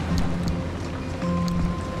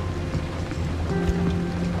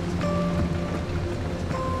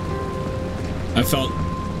 I felt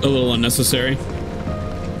a little unnecessary.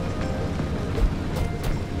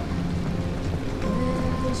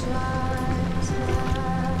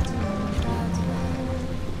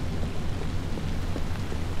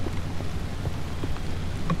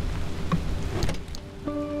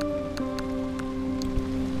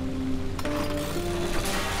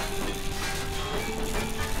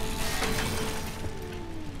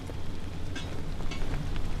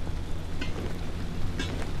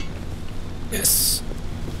 Yes.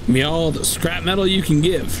 Give me all the scrap metal you can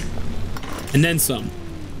give. And then some.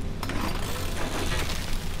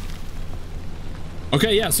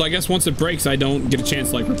 Okay, yeah, so I guess once it breaks, I don't get a chance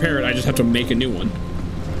to like repair it. I just have to make a new one.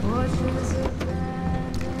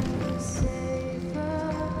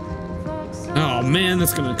 Oh man,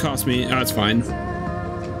 that's gonna cost me. Oh, that's fine.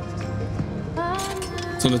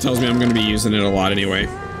 Something tells me I'm gonna be using it a lot anyway.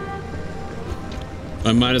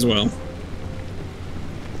 I might as well.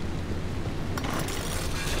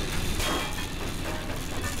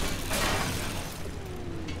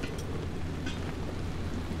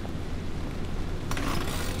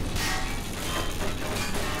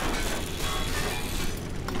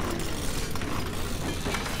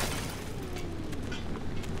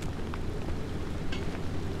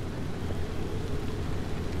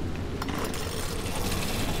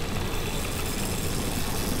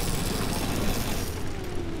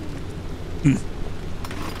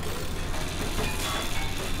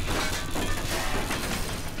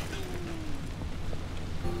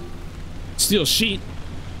 Steel sheet.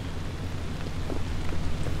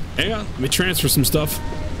 Hang on, let me transfer some stuff.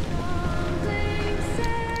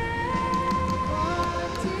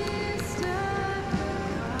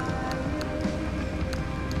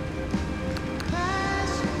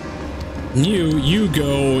 You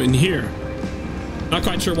go in here. Not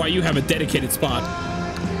quite sure why you have a dedicated spot.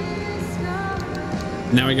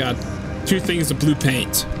 Now we got 2 things of blue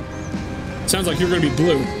paint. Sounds like you're gonna be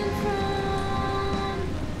blue.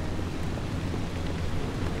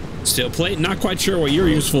 Steel plate, not quite sure what you're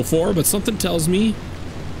useful for, but something tells me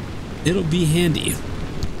it'll be handy.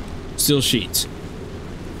 Steel sheet.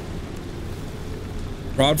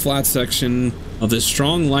 Broad flat section of this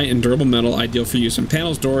strong, light, and durable metal, ideal for use in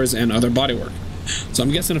panels, doors, and other bodywork. So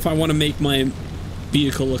I'm guessing if I want to make my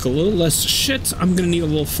vehicle look a little less shit, I'm gonna need a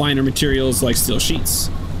little finer materials like steel sheets.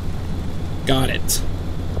 Got it.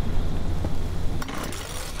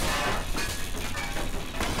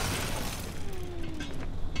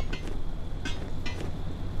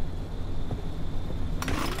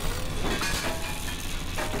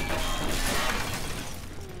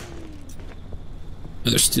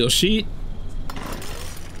 Another steel sheet.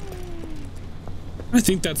 I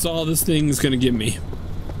think that's all this thing is gonna give me.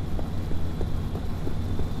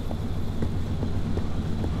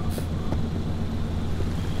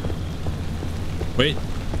 Wait.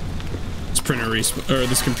 This printer or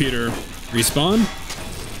this computer respawn.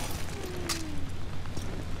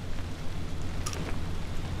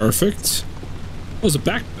 Perfect. Oh, it's a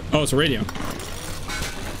back. Oh, it's a radio.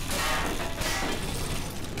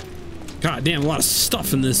 God damn, a lot of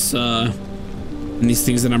stuff in this, in these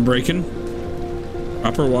things that I'm breaking.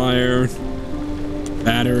 Copper wire,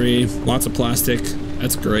 battery, lots of plastic.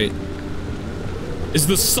 That's great. Is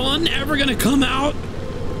the sun ever gonna come out?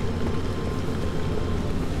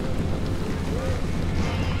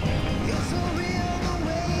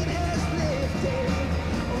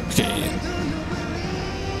 Okay.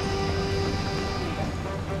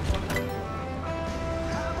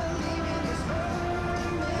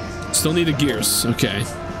 Still need the gears. Okay.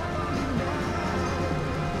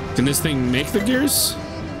 Can this thing make the gears?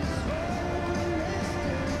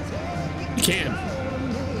 It can.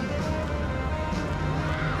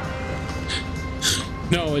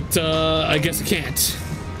 No, it, I guess it can't.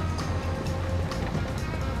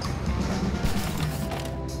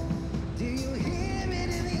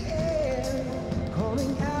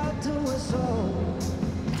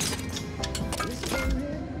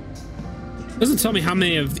 Doesn't tell me how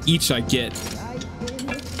many of each I get.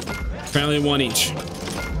 Apparently 1 each.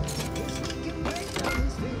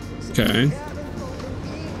 Okay.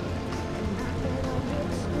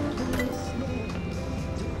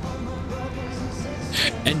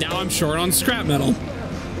 And now I'm short on scrap metal.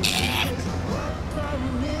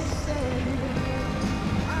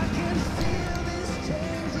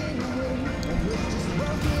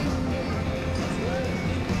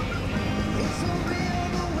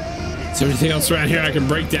 Is there anything else around here I can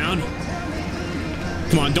break down?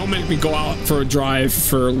 Come on, don't make me go out for a drive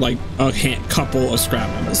for like a couple of scrap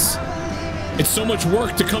metals. It's so much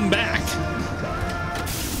work to come back.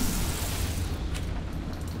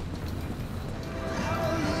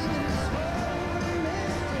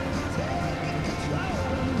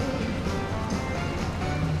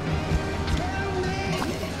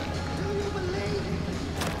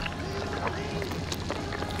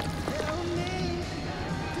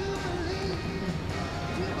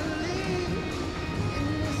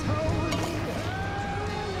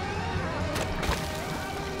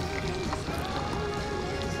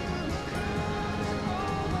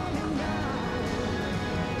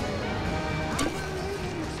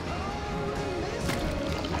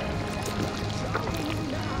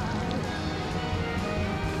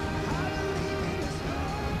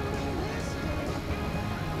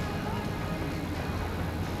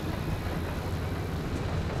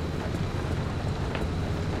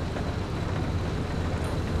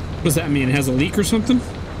 What does that mean? It has a leak or something?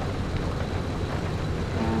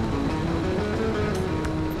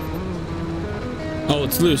 Oh,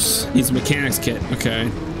 it's loose. Needs a mechanic's kit. Okay.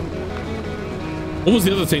 What was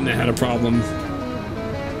the other thing that had a problem?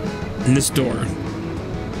 In this door.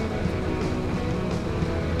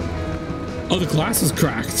 Oh, the glass is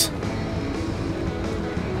cracked.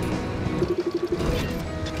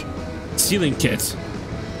 Ceiling kit.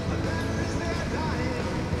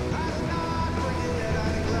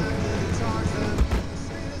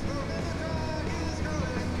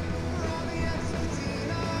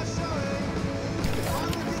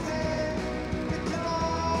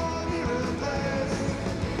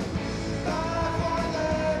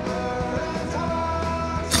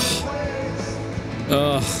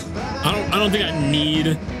 I don't think I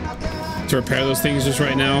need to repair those things just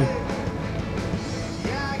right now.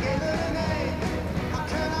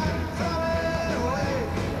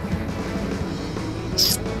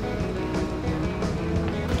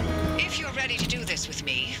 If you're ready to do this with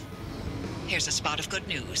me,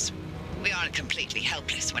 news. We aren't completely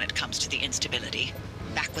helpless when it comes to the instability.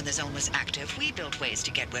 Back when the zone was active, we built ways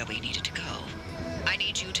to get where we needed to go. I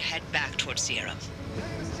need you to head back towards Serum.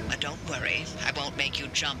 But don't worry, I won't make you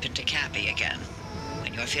jump into Cappy again.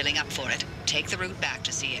 When you're feeling up for it, take the route back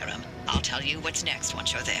to Serum. I'll tell you what's next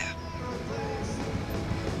once you're there.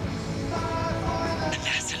 A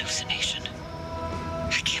mass hallucination.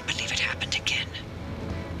 I can't believe it happened again.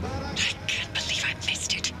 I can't believe I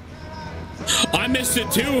missed it. I missed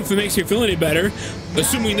it too, if it makes you feel any better.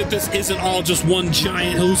 Assuming that this isn't all just one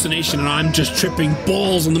giant hallucination and I'm just tripping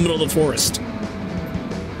balls in the middle of the forest.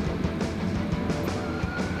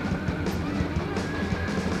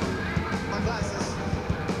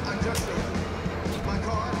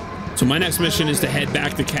 So my next mission is to head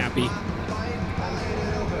back to Cappy.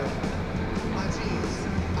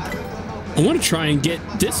 I want to try and get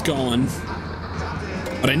this going,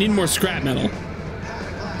 but I need more scrap metal,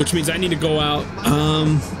 which means I need to go out.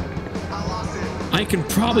 I can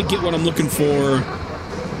probably get what I'm looking for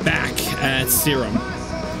back at Serum.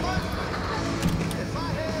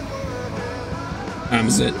 Time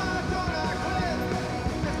is it?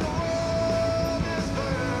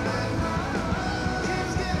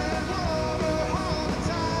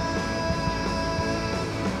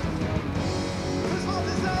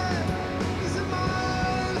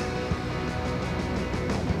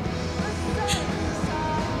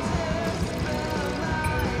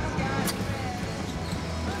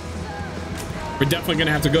 We're definitely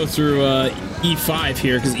gonna have to go through E5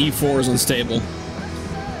 here because E4 is unstable.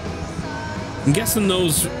 I'm guessing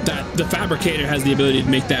that the fabricator has the ability to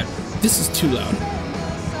make that. This is too loud.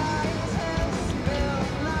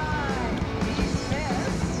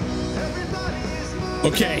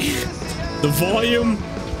 Okay, the volume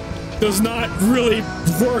does not really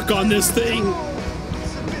work on this thing.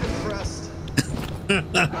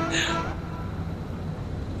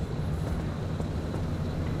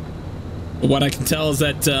 What I can tell is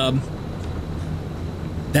that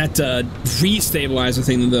that restabilizer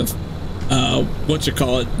thing that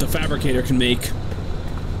the fabricator can make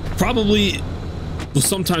probably will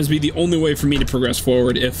sometimes be the only way for me to progress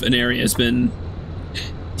forward if an area has been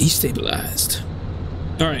destabilized.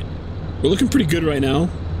 All right, we're looking pretty good right now,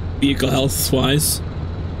 vehicle health wise.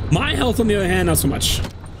 My health, on the other hand, not so much.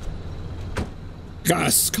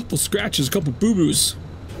 Got a couple scratches, a couple boo-boos.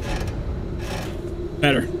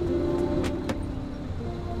 Better.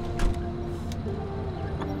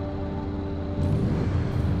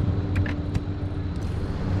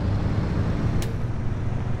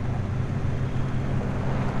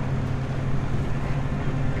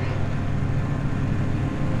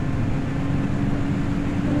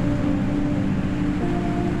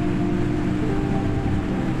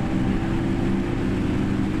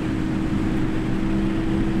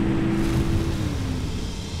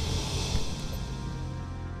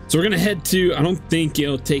 So we're gonna head to, I don't think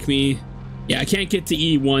it'll take me, yeah, I can't get to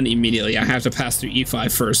E1 immediately. I have to pass through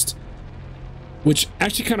E5 first, which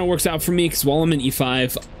actually kind of works out for me because while I'm in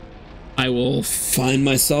E5, I will find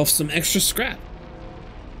myself some extra scrap.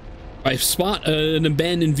 If I spot an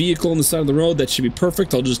abandoned vehicle on the side of the road, that should be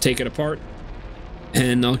perfect. I'll just take it apart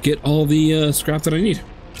and I'll get all the scrap that I need.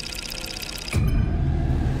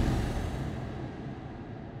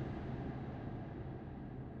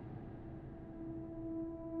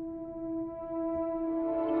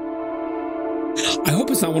 I hope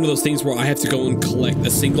it's not one of those things where I have to go and collect a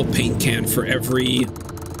single paint can for every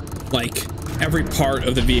part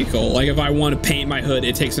of the vehicle. Like if I want to paint my hood,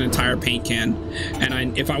 it takes an entire paint can,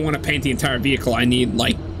 and if I want to paint the entire vehicle, I need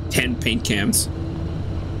like 10 paint cans.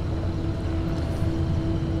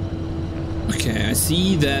 Okay, I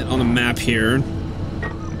see that on the map here.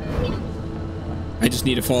 I just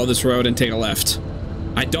need to follow this road and take a left.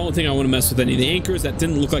 I don't think I want to mess with any of the anchors. That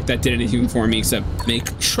didn't look like that did anything for me except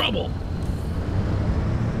make trouble.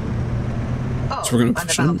 So we're gonna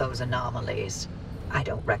push and about in. those anomalies, I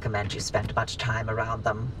don't recommend you spend much time around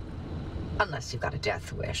them. Unless you've got a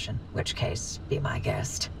death wish, in which case, be my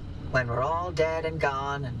guest. When we're all dead and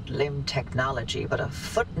gone and limb technology but a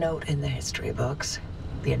footnote in the history books,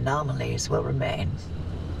 the anomalies will remain.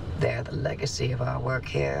 They're the legacy of our work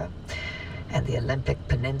here, and the Olympic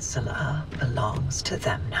Peninsula belongs to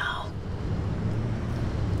them now.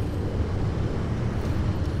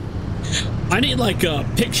 I need like a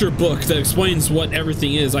picture book that explains what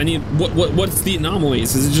everything is. I need what's the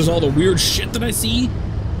anomalies? Is it just all the weird shit that I see?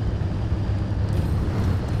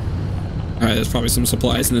 All right, there's probably some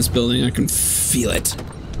supplies in this building. I can feel it.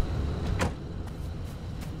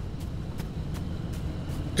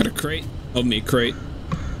 Got a crate. Oh, me crate.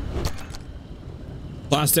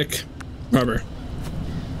 Plastic, rubber.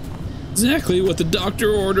 Exactly what the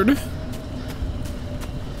doctor ordered.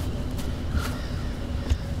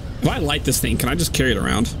 If I light this thing, can I just carry it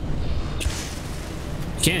around?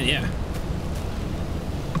 I can, yeah.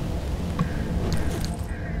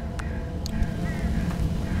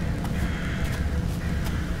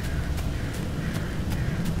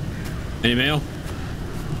 Any mail?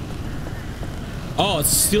 Oh, it's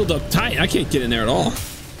sealed up tight. I can't get in there at all.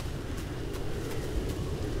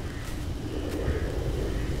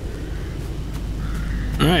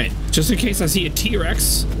 Alright, just in case I see a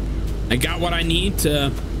T-Rex, I got what I need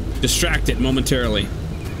to distract it momentarily.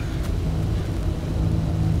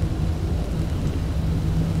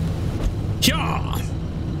 Yeah.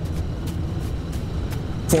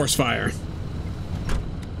 Forest fire.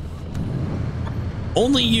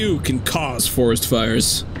 Only you can cause forest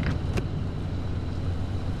fires.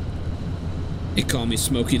 They call me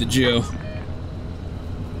Smokey the Joe.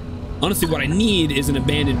 Honestly, what I need is an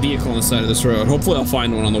abandoned vehicle on the side of this road. Hopefully I'll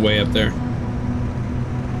find one on the way up there.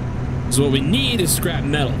 Because what we need is scrap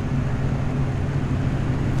metal.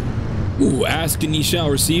 Ooh, ask and ye shall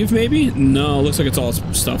receive, maybe? No, looks like it's all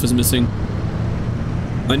stuff is missing.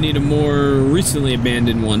 I need a more recently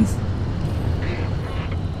abandoned one.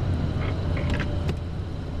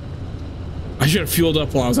 I should have fueled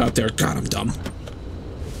up while I was out there. God, I'm dumb.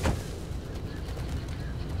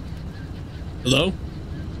 Hello?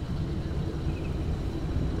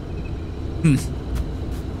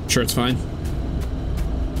 Sure, it's fine.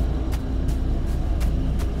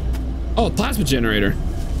 Oh, a plasma generator.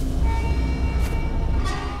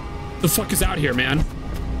 The fuck is out here, man?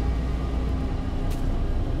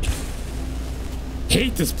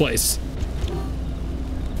 Hate this place.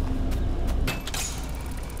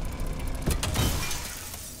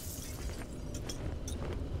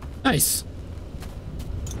 Nice.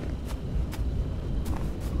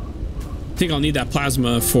 I think I'll need that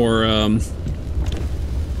plasma for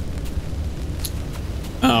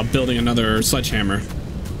building another sledgehammer,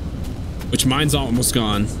 which mine's almost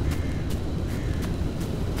gone.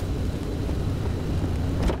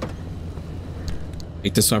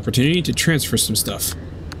 Take this opportunity to transfer some stuff.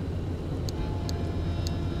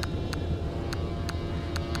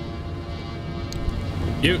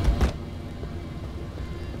 You.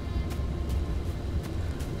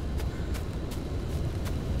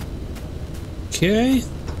 Okay.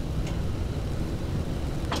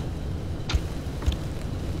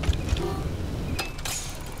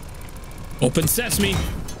 Open sesame.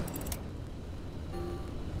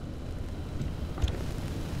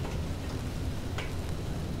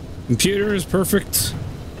 Computer is perfect.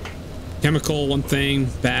 Chemical, one thing.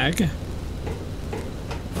 Bag.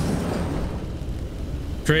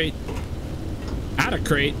 Crate. Out of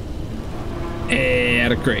crate.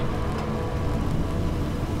 Out of crate.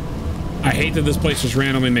 I hate that this place just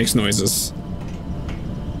randomly makes noises.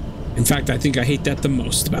 In fact, I think I hate that the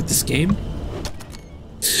most about this game.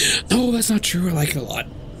 No, that's not true. I like it a lot.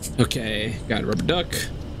 Okay, got a rubber duck,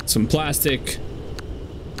 some plastic,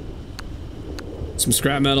 some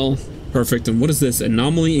scrap metal. Perfect. And what is this?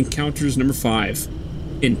 Anomaly encounters number 5.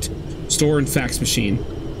 Int. Store and fax machine.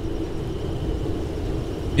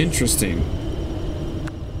 Interesting.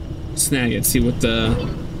 Snag it. See what the...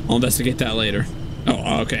 I'll investigate that later.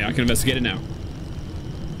 Oh, okay. I can investigate it now.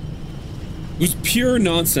 It was pure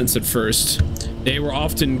nonsense at first. They were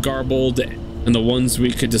often garbled, and the ones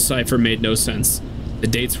we could decipher made no sense. The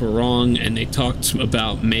dates were wrong, and they talked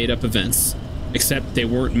about made-up events. Except they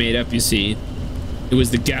weren't made up, you see. It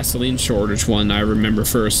was the gasoline shortage one I remember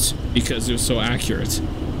first, because it was so accurate.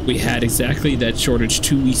 We had exactly that shortage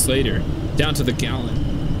 2 weeks later, down to the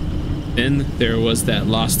gallon. Then there was that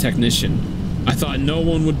lost technician. I thought no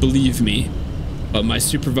one would believe me, but my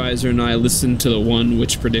supervisor and I listened to the one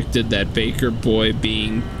which predicted that Baker boy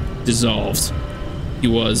being dissolved. He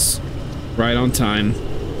was right on time,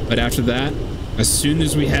 but after that, as soon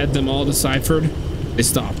as we had them all deciphered, they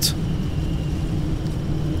stopped.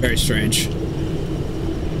 Very strange.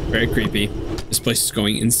 Very creepy. This place is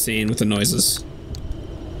going insane with the noises.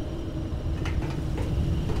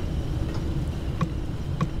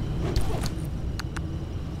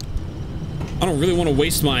 I don't really want to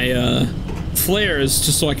waste my flares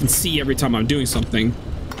just so I can see every time I'm doing something.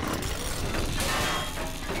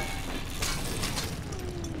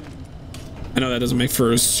 I know that doesn't make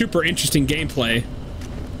for super interesting gameplay.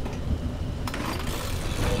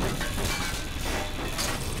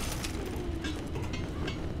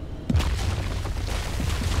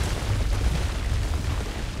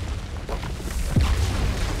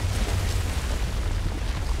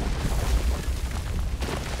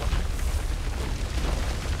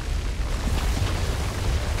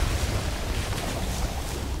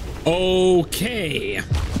 Okay.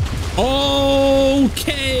 Okay.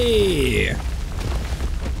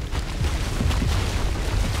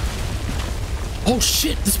 Oh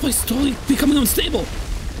shit, this place is totally becoming unstable.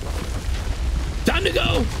 Time to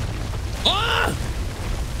go. Ah!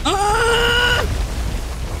 Ah!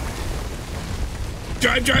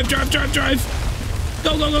 Drive, drive, drive, drive, drive.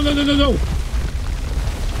 Go, go, go, go, go, go, go.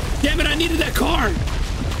 Damn it, I needed that car.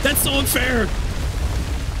 That's so unfair.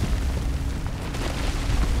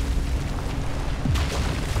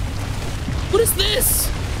 What is this?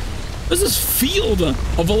 What is this field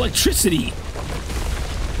of electricity?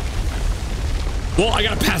 Well, I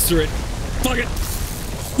gotta pass through it. Fuck it.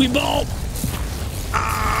 We ball.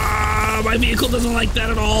 Ah, my vehicle doesn't like that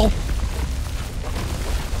at all.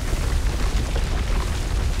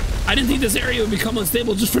 I didn't think this area would become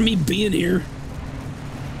unstable just for me being here.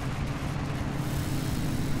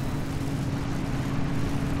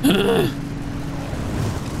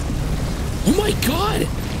 Oh my god!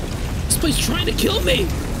 This place is trying to kill me!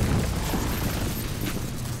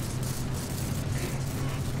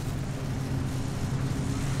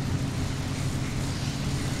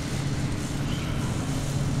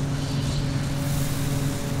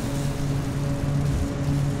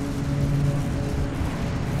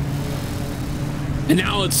 And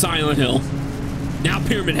now it's Silent Hill. Now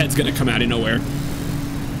Pyramid Head's gonna come out of nowhere.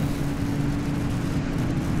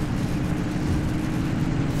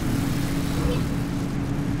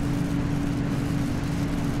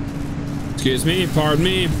 Excuse me, pardon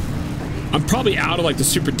me. I'm probably out of like the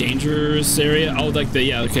super dangerous area. Oh, like the,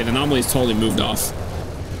 yeah, okay, the anomaly's totally moved off.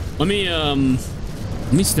 Let me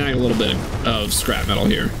snag a little bit of scrap metal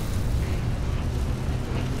here.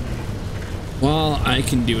 While I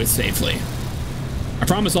can do it safely. I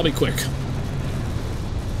promise I'll be quick.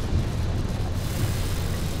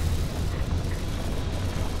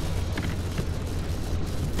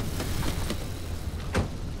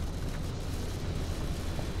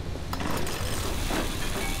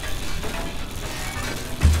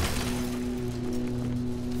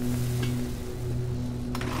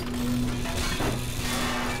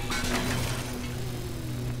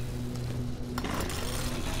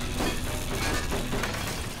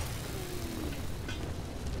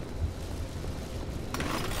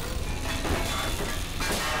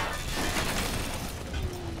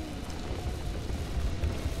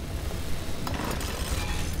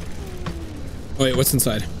 Wait, what's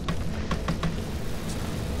inside?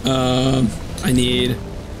 I need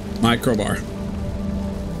my crowbar.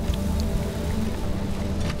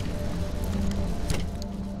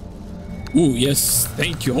 Ooh, yes,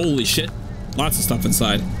 thank you. Holy shit. Lots of stuff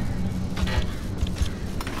inside.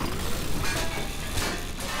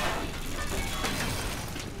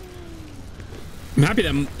 I'm happy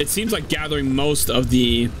that it seems like gathering most of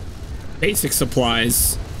the basic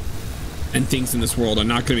supplies and things in this world are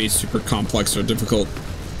not going to be super complex or difficult.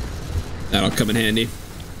 That'll come in handy.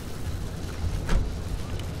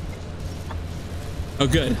 Oh,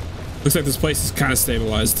 good. Looks like this place is kind of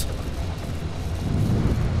stabilized.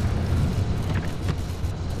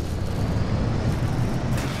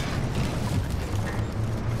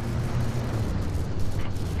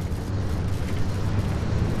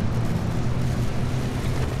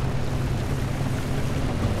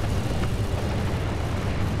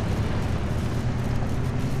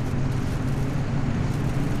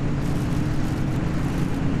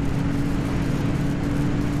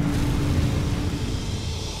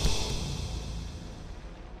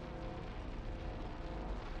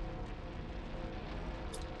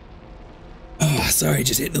 Sorry,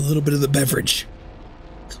 just hitting a little bit of the beverage.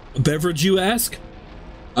 A beverage, you ask?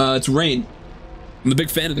 It's rain. I'm a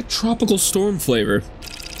big fan of the tropical storm flavor.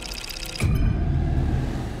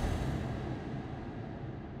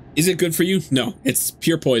 Is it good for you? No, it's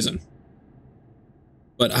pure poison.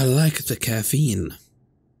 But I like the caffeine.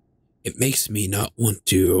 It makes me not want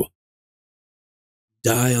to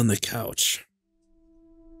die on the couch.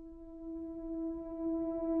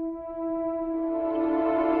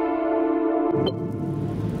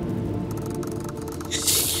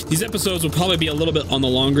 These episodes will probably be a little bit on the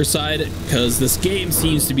longer side because this game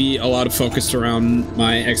seems to be a lot of focused around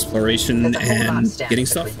my exploration and getting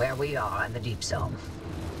stuff. Where we are in the deep zone,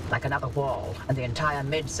 like another wall, and the entire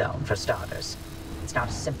mid zone for starters. It's not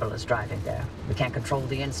as simple as driving there. We can't control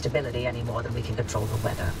the instability any more than we can control the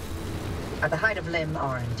weather. At the height of LIM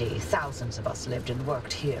R&D, thousands of us lived and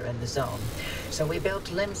worked here in the zone. So we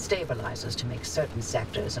built LIM stabilizers to make certain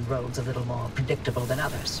sectors and roads a little more predictable than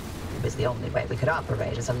others. It was the only way we could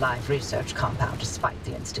operate as a live research compound despite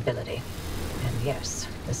the instability. And yes,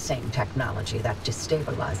 the same technology that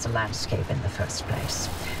destabilized the landscape in the first place.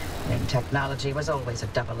 And technology was always a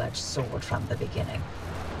double-edged sword from the beginning.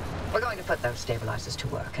 We're going to put those stabilizers to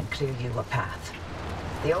work and clear you a path.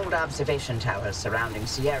 The old observation towers surrounding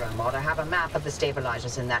Sierra ought to have a map of the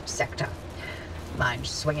stabilizers in that sector. Mind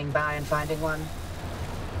swinging by and finding one?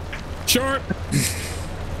 Sure.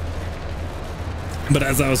 But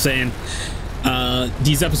as I was saying,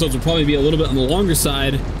 these episodes will probably be a little bit on the longer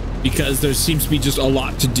side because there seems to be just a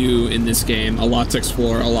lot to do in this game, a lot to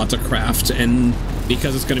explore, a lot to craft, and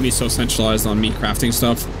because it's going to be so centralized on me crafting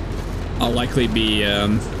stuff, I'll likely be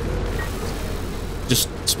just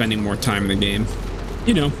spending more time in the game,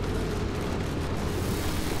 you know.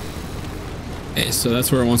 Okay, so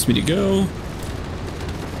that's where it wants me to go.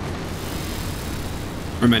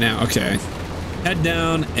 Where am I now? Okay. Head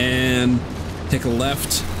down and take a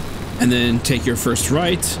left, and then take your first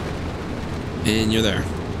right, and you're there.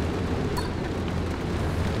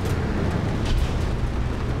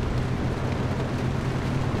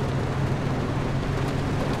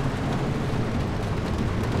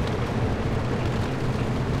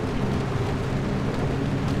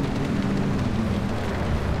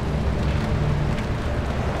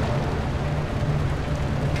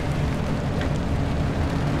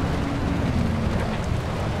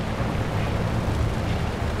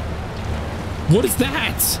 What is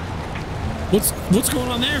that? What's going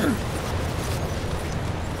on there?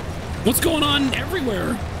 What's going on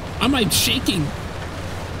everywhere? I'm like shaking.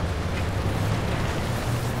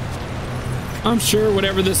 I'm sure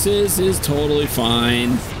whatever this is totally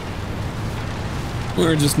fine.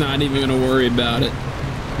 We're just not even gonna worry about it.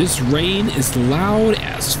 This rain is loud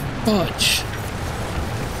as fudge.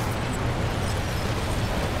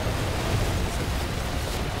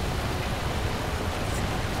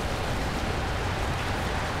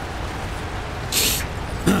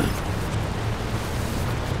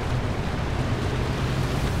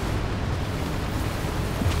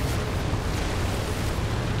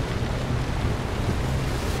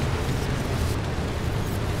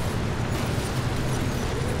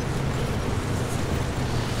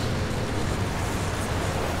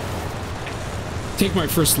 Take my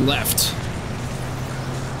first left.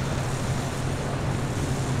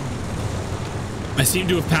 I seem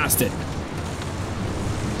to have passed it.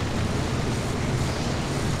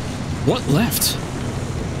 What left?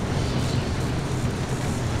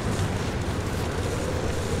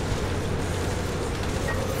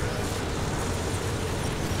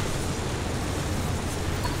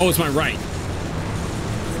 Oh, it's my right.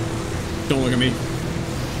 Don't look at me.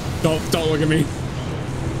 Don't look at me.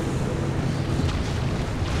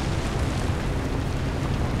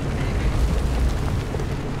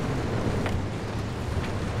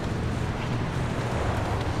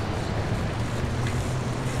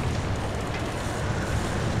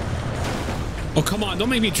 Oh, come on. Don't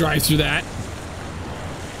make me drive through that.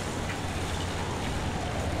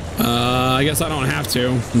 I guess I don't have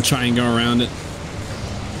to. And try and go around it.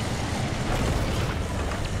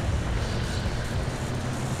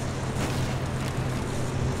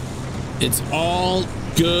 It's all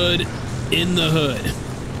good in the hood.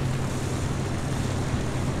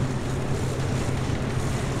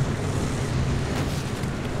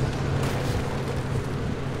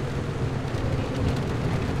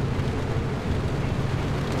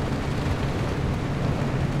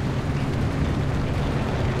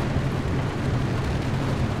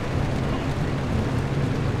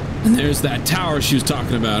 And there's that tower she was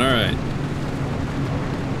talking about. All right.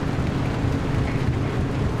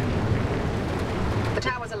 The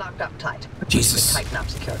towers are locked up tight. Jesus. We tighten up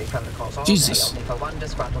security protocols all Jesus. day, only for one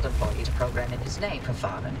disgruntled employee to program in his name for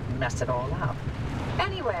fun and mess it all up.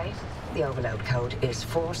 Anyway, the overload code is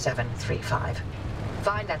 4735.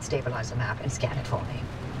 Find that stabilizer map and scan it for me.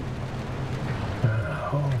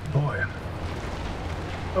 Oh boy.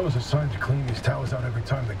 I was assigned to clean these towers out every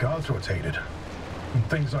time the guards rotated. And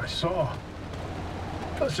things I saw.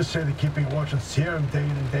 Let's just say that keeping watch on Sierra day in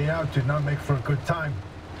and day out did not make for a good time.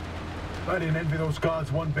 I didn't envy those guards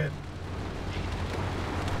one bit.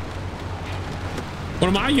 What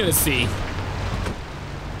am I gonna see?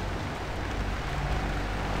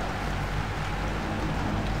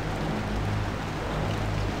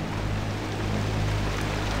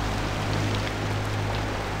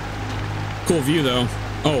 Cool view though.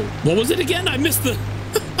 Oh, what was it again? I missed the...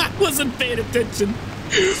 I wasn't paying attention.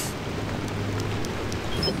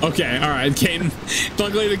 Okay, all right. Game.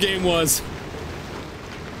 Luckily, the game was.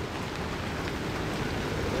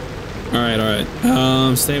 All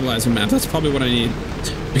right. Stabilizer map. That's probably what I need.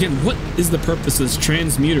 Again, what is the purpose of this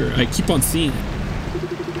transmuter? I keep on seeing it.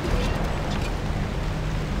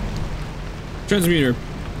 Transmuter.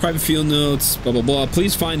 Private field notes. Blah blah blah.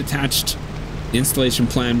 Please find attached the installation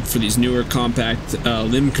plan for these newer compact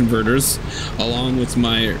limb converters, along with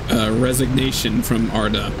my resignation from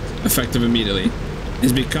ARDA, effective immediately,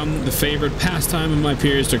 has become the favorite pastime of my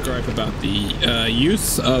peers to gripe about the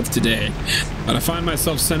youth of today. But I find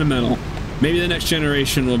myself sentimental. Maybe the next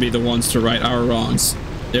generation will be the ones to right our wrongs.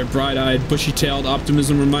 Their bright-eyed, bushy-tailed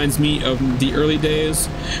optimism reminds me of the early days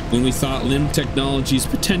when we thought limb technology's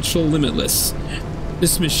potential limitless.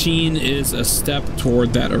 This machine is a step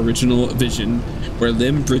toward that original vision, where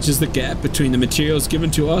limb bridges the gap between the materials given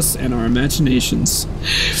to us and our imaginations.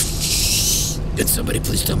 Could somebody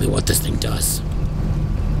please tell me what this thing does?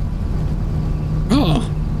 Oh,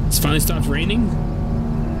 it's finally stopped raining.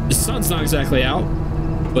 The sun's not exactly out,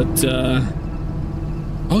 but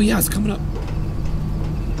oh yeah, it's coming up.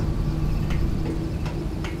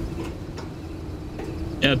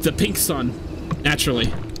 Yeah, the pink sun,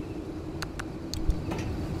 naturally.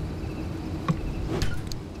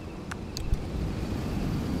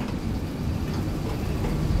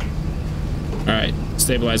 All right,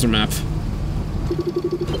 stabilizer map.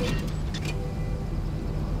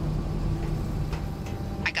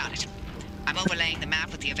 I got it. I'm overlaying the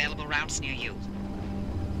map with the available routes near you.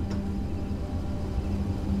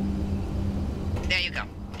 There you go.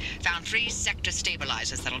 Found 3 sector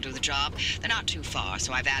stabilizers that'll do the job. They're not too far,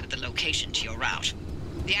 so I've added the location to your route.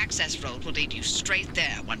 The access road will lead you straight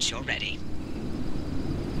there once you're ready.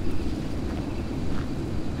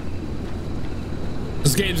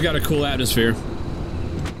 This game's got a cool atmosphere.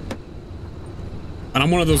 And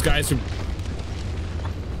I'm one of those guys who...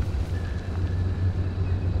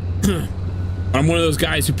 I'm one of those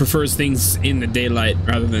guys who prefers things in the daylight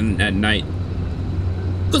rather than at night.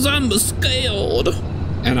 Because I'm scared.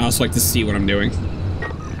 And I also like to see what I'm doing.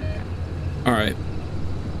 Alright.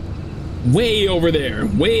 Way over there.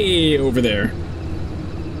 Way over there.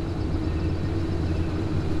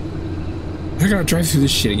 I gotta drive through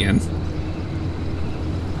this shit again.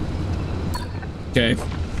 Okay.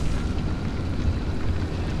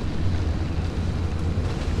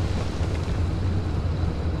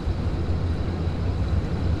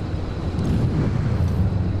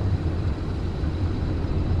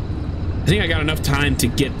 I think I got enough time to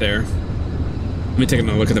get there. Let me take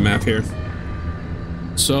another look at the map here.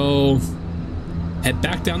 So, head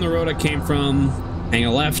back down the road I came from, hang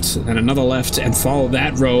a left, and another left, and follow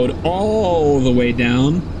that road all the way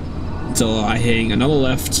down until I hang another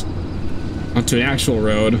left onto an actual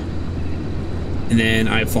road, and then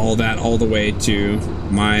I follow that all the way to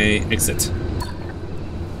my exit.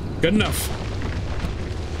 Good enough.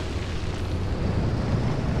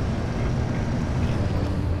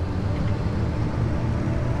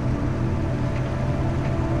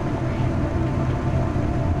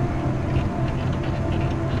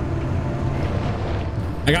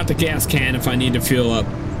 I got the gas can if I need to fuel up.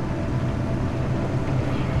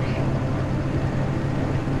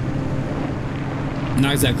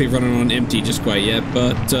 Not exactly running on empty just quite yet,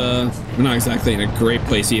 but we're not exactly in a great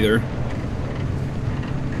place either.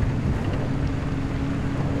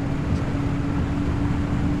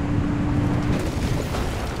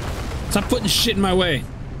 Stop putting shit in my way,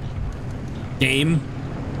 game.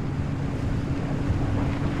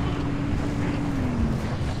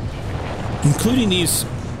 Including these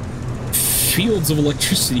fields of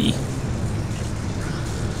electricity.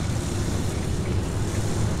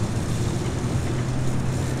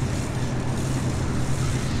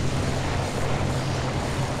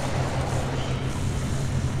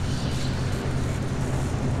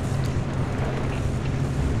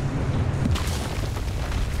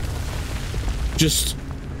 Just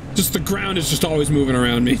the ground is just always moving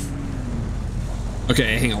around me.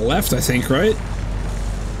 Okay, hang a left, I think, right?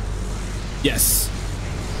 Yes.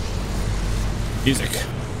 Music.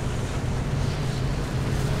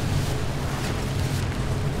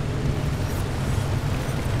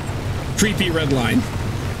 Creepy red line.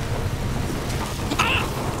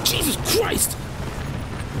 Ah! Jesus Christ!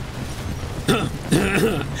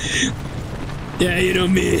 Yeah, you know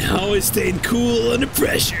me, always staying cool under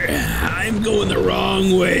pressure. I'm going the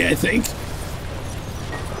wrong way, I think.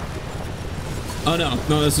 Oh no,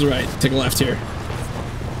 this is right. Take a left here.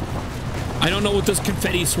 I don't know what this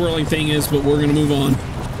confetti swirling thing is, but we're gonna move on.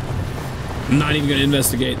 I'm not even gonna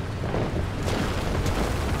investigate.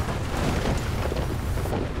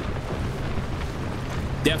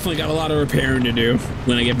 Definitely got a lot of repairing to do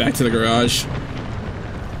when I get back to the garage.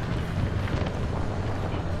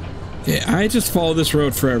 Okay, I just follow this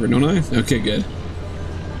road forever, don't I? Okay, good.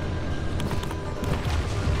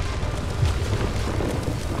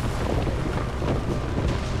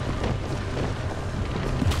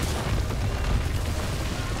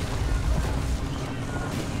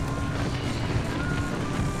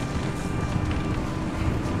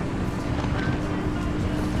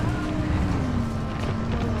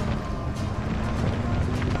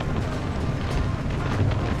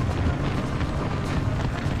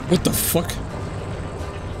 What the fuck?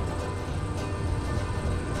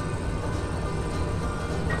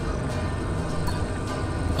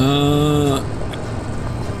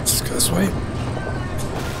 Just go this way.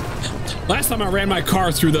 Last time I ran my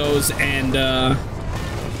car through those and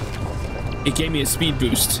it gave me a speed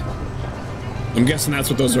boost. I'm guessing that's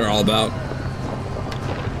what those are all about.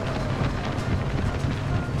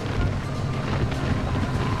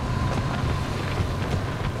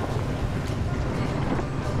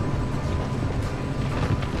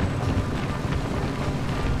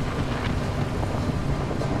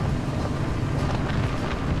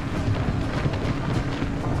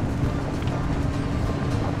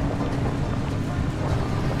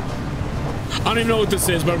 I don't even know what this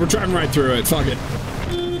is, but we're driving right through it. Fuck it.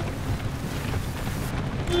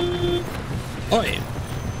 Oi.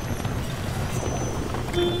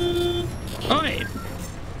 Oi.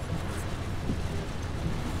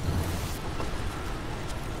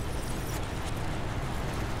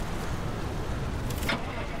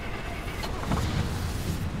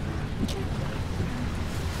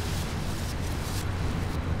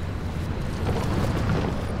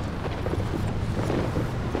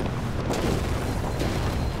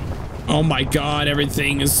 Oh my god,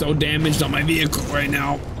 everything is so damaged on my vehicle right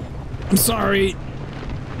now. I'm sorry.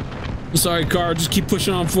 I'm sorry, car. Just keep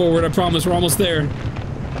pushing on forward. I promise we're almost there.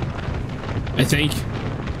 I think.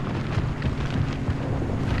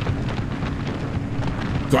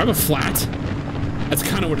 Do I have a flat? That's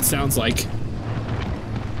kind of what it sounds like.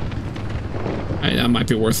 That might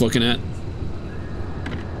be worth looking at.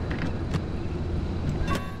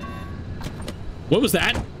 What was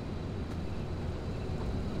that?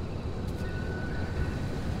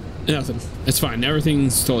 Nothing. It's fine.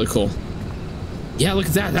 Everything's totally cool. Yeah, look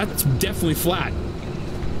at that. That's definitely flat.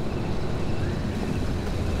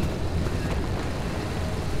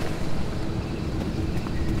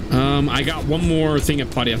 I got one more thing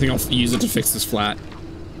at putty. I think I'll use it to fix this flat.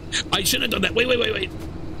 I shouldn't have done that. Wait. I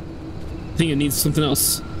think it needs something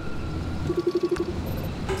else.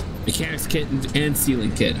 Mechanics kit and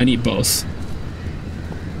sealing kit. I need both.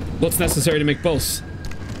 What's necessary to make both?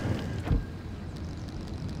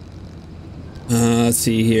 Let's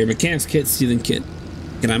see here. Mechanics kit, sealing kit.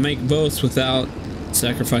 Can I make both without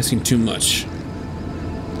sacrificing too much?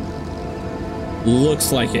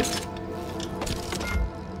 Looks like it.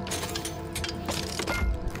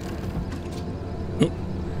 Oh.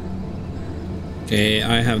 Okay,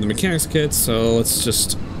 I have the mechanics kit, so let's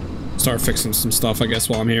just start fixing some stuff, I guess,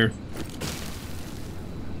 while I'm here.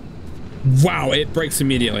 Wow, it breaks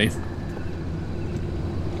immediately.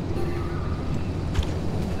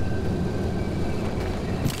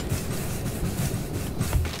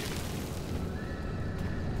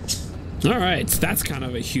 All right, that's kind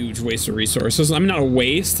of a huge waste of resources. I mean, not a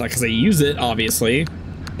waste, because I use it, obviously,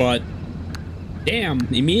 but damn,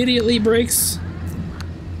 immediately breaks.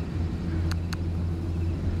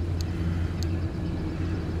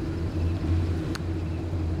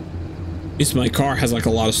 At least my car has like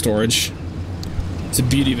a lot of storage. It's a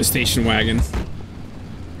beauty of a station wagon.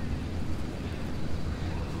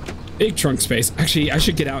 Big trunk space. Actually, I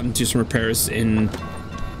should get out and do some repairs in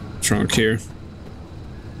trunk here.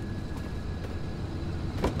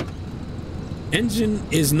 Engine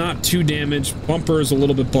is not too damaged. Bumper is a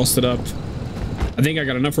little bit busted up. I think I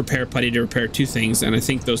got enough repair putty to repair two things, and I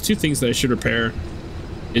think those two things that I should repair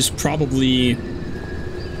is probably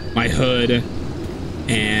my hood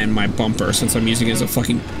and my bumper, since I'm using it as a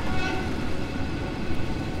fucking...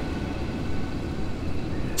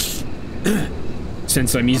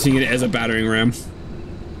 since I'm using it as a battering ram.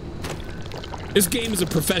 This game is a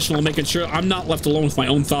professional, making sure I'm not left alone with my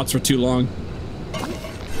own thoughts for too long.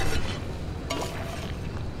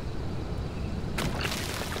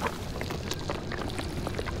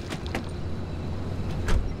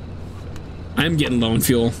 I'm getting low in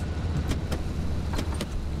fuel.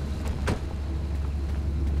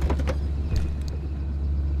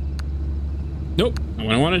 Nope, not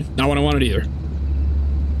what I wanted. Not what I wanted either.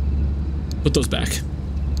 Put those back.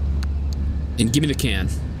 And give me the can.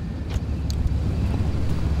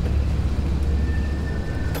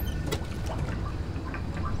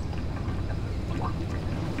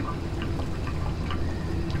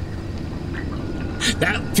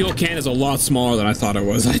 That fuel can is a lot smaller than I thought it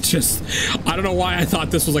was. I don't know why I thought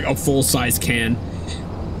this was like a full-size can.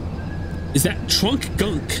 Is that trunk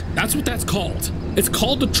gunk? That's what that's called. It's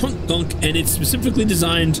called the trunk gunk, and it's specifically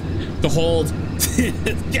designed to hold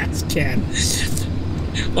gas can.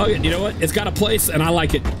 Well, you know what? It's got a place, and I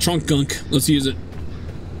like it. Trunk gunk. Let's use it.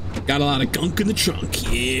 Got a lot of gunk in the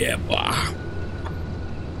trunk. Yeah, boy.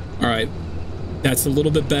 All right. That's a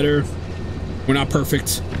little bit better. We're not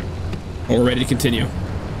perfect, but we're ready to continue.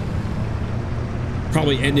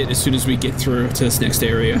 Probably end it as soon as we get through to this next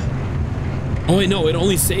area. Oh wait, no, it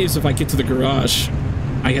only saves if I get to the garage.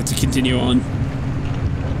 I have to continue on.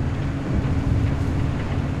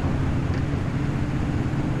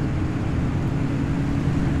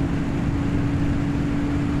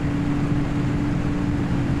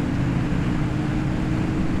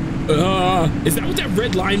 Is that what that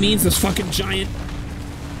red line means? This fucking giant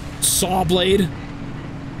saw blade?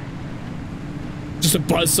 Just a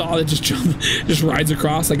buzzsaw that just rides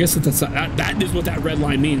across. I guess that is what that red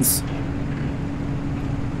line means.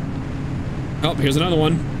 Oh, here's another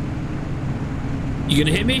one. You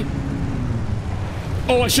gonna hit me?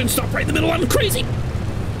 Oh, I shouldn't stop right in the middle. I'm crazy.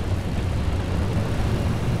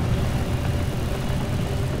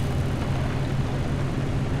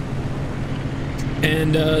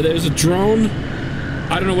 And there's a drone.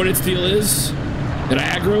 I don't know what its deal is. Did I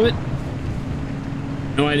aggro it?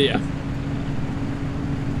 No idea.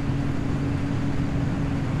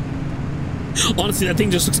 Honestly, that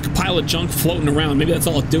thing just looks like a pile of junk floating around. Maybe that's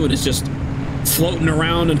all it's doing, is just floating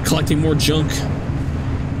around and collecting more junk.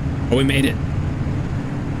 Oh, we made it.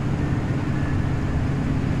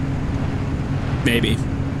 Maybe.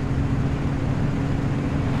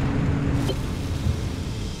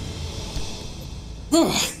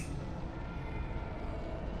 Oh.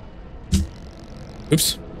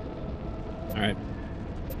 Oops. All right.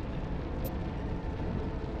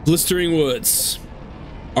 Blistering Woods.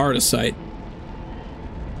 Artisite.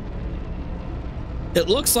 It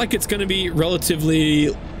looks like it's going to be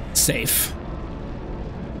relatively safe.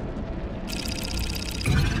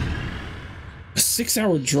 A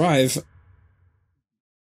 6-hour drive.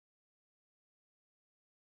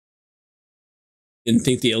 Didn't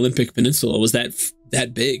think the Olympic Peninsula was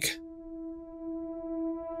that big.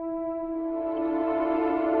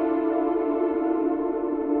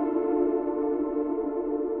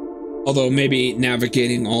 Although maybe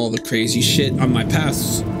navigating all the crazy shit on my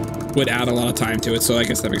paths would add a lot of time to it, so I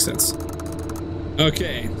guess that makes sense.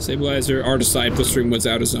 Okay, stabilizer, artisite, blistering woods,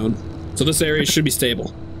 out of zone. So this area should be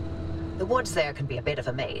stable. The woods there can be a bit of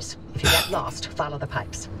a maze. If you get lost, follow the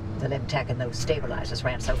pipes. The limb tech in those stabilizers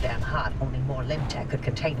ran so damn hot, only more limb tech could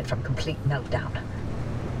contain it from complete meltdown.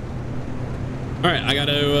 All right, I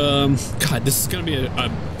gotta, God, this is gonna be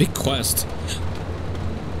a big quest.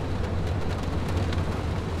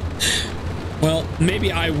 Well,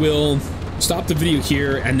 maybe I will stop the video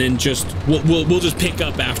here and then we'll just pick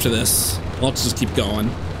up after this. I'll just keep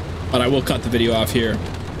going, but I will cut the video off here.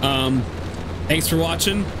 Thanks for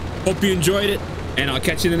watching. Hope you enjoyed it, and I'll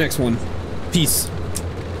catch you in the next one. Peace.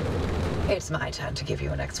 It's my turn to give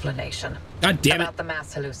you an explanation. God damn it. About the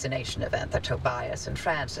mass hallucination event that Tobias and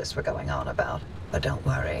Francis were going on about. But don't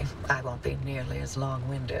worry, I won't be nearly as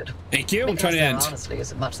long-winded. Thank you. I'm trying to end. There honestly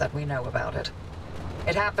isn't much that we know about it.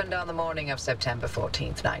 It happened on the morning of September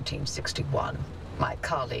 14th, 1961. My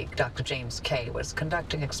colleague, Dr. James Kay, was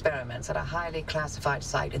conducting experiments at a highly classified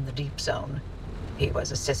site in the Deep Zone. He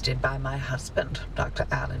was assisted by my husband, Dr.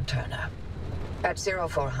 Alan Turner. At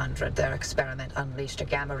 0400, their experiment unleashed a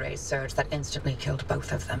gamma-ray surge that instantly killed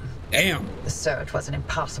both of them. Damn. The surge was an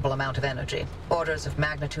impossible amount of energy, orders of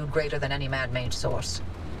magnitude greater than any man-made source.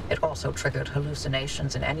 It also triggered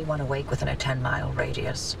hallucinations in anyone awake within a 10-mile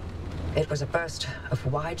radius. It was a burst of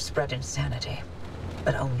widespread insanity,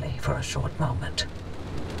 but only for a short moment.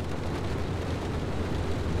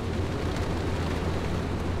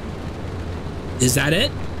 Is that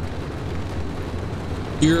it?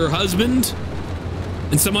 Your husband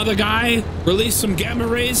and some other guy released some gamma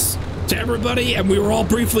rays to everybody, and we were all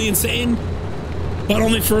briefly insane, but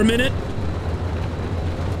only for a minute?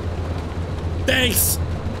 Thanks.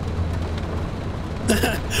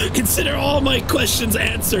 Consider all my questions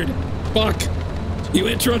answered. Fuck. You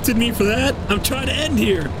interrupted me for that? I'm trying to end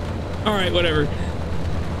here. All right, whatever.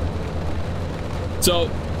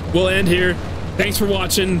 So we'll end here. Thanks for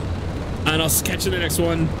watching, and I'll catch you in the next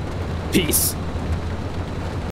one. Peace.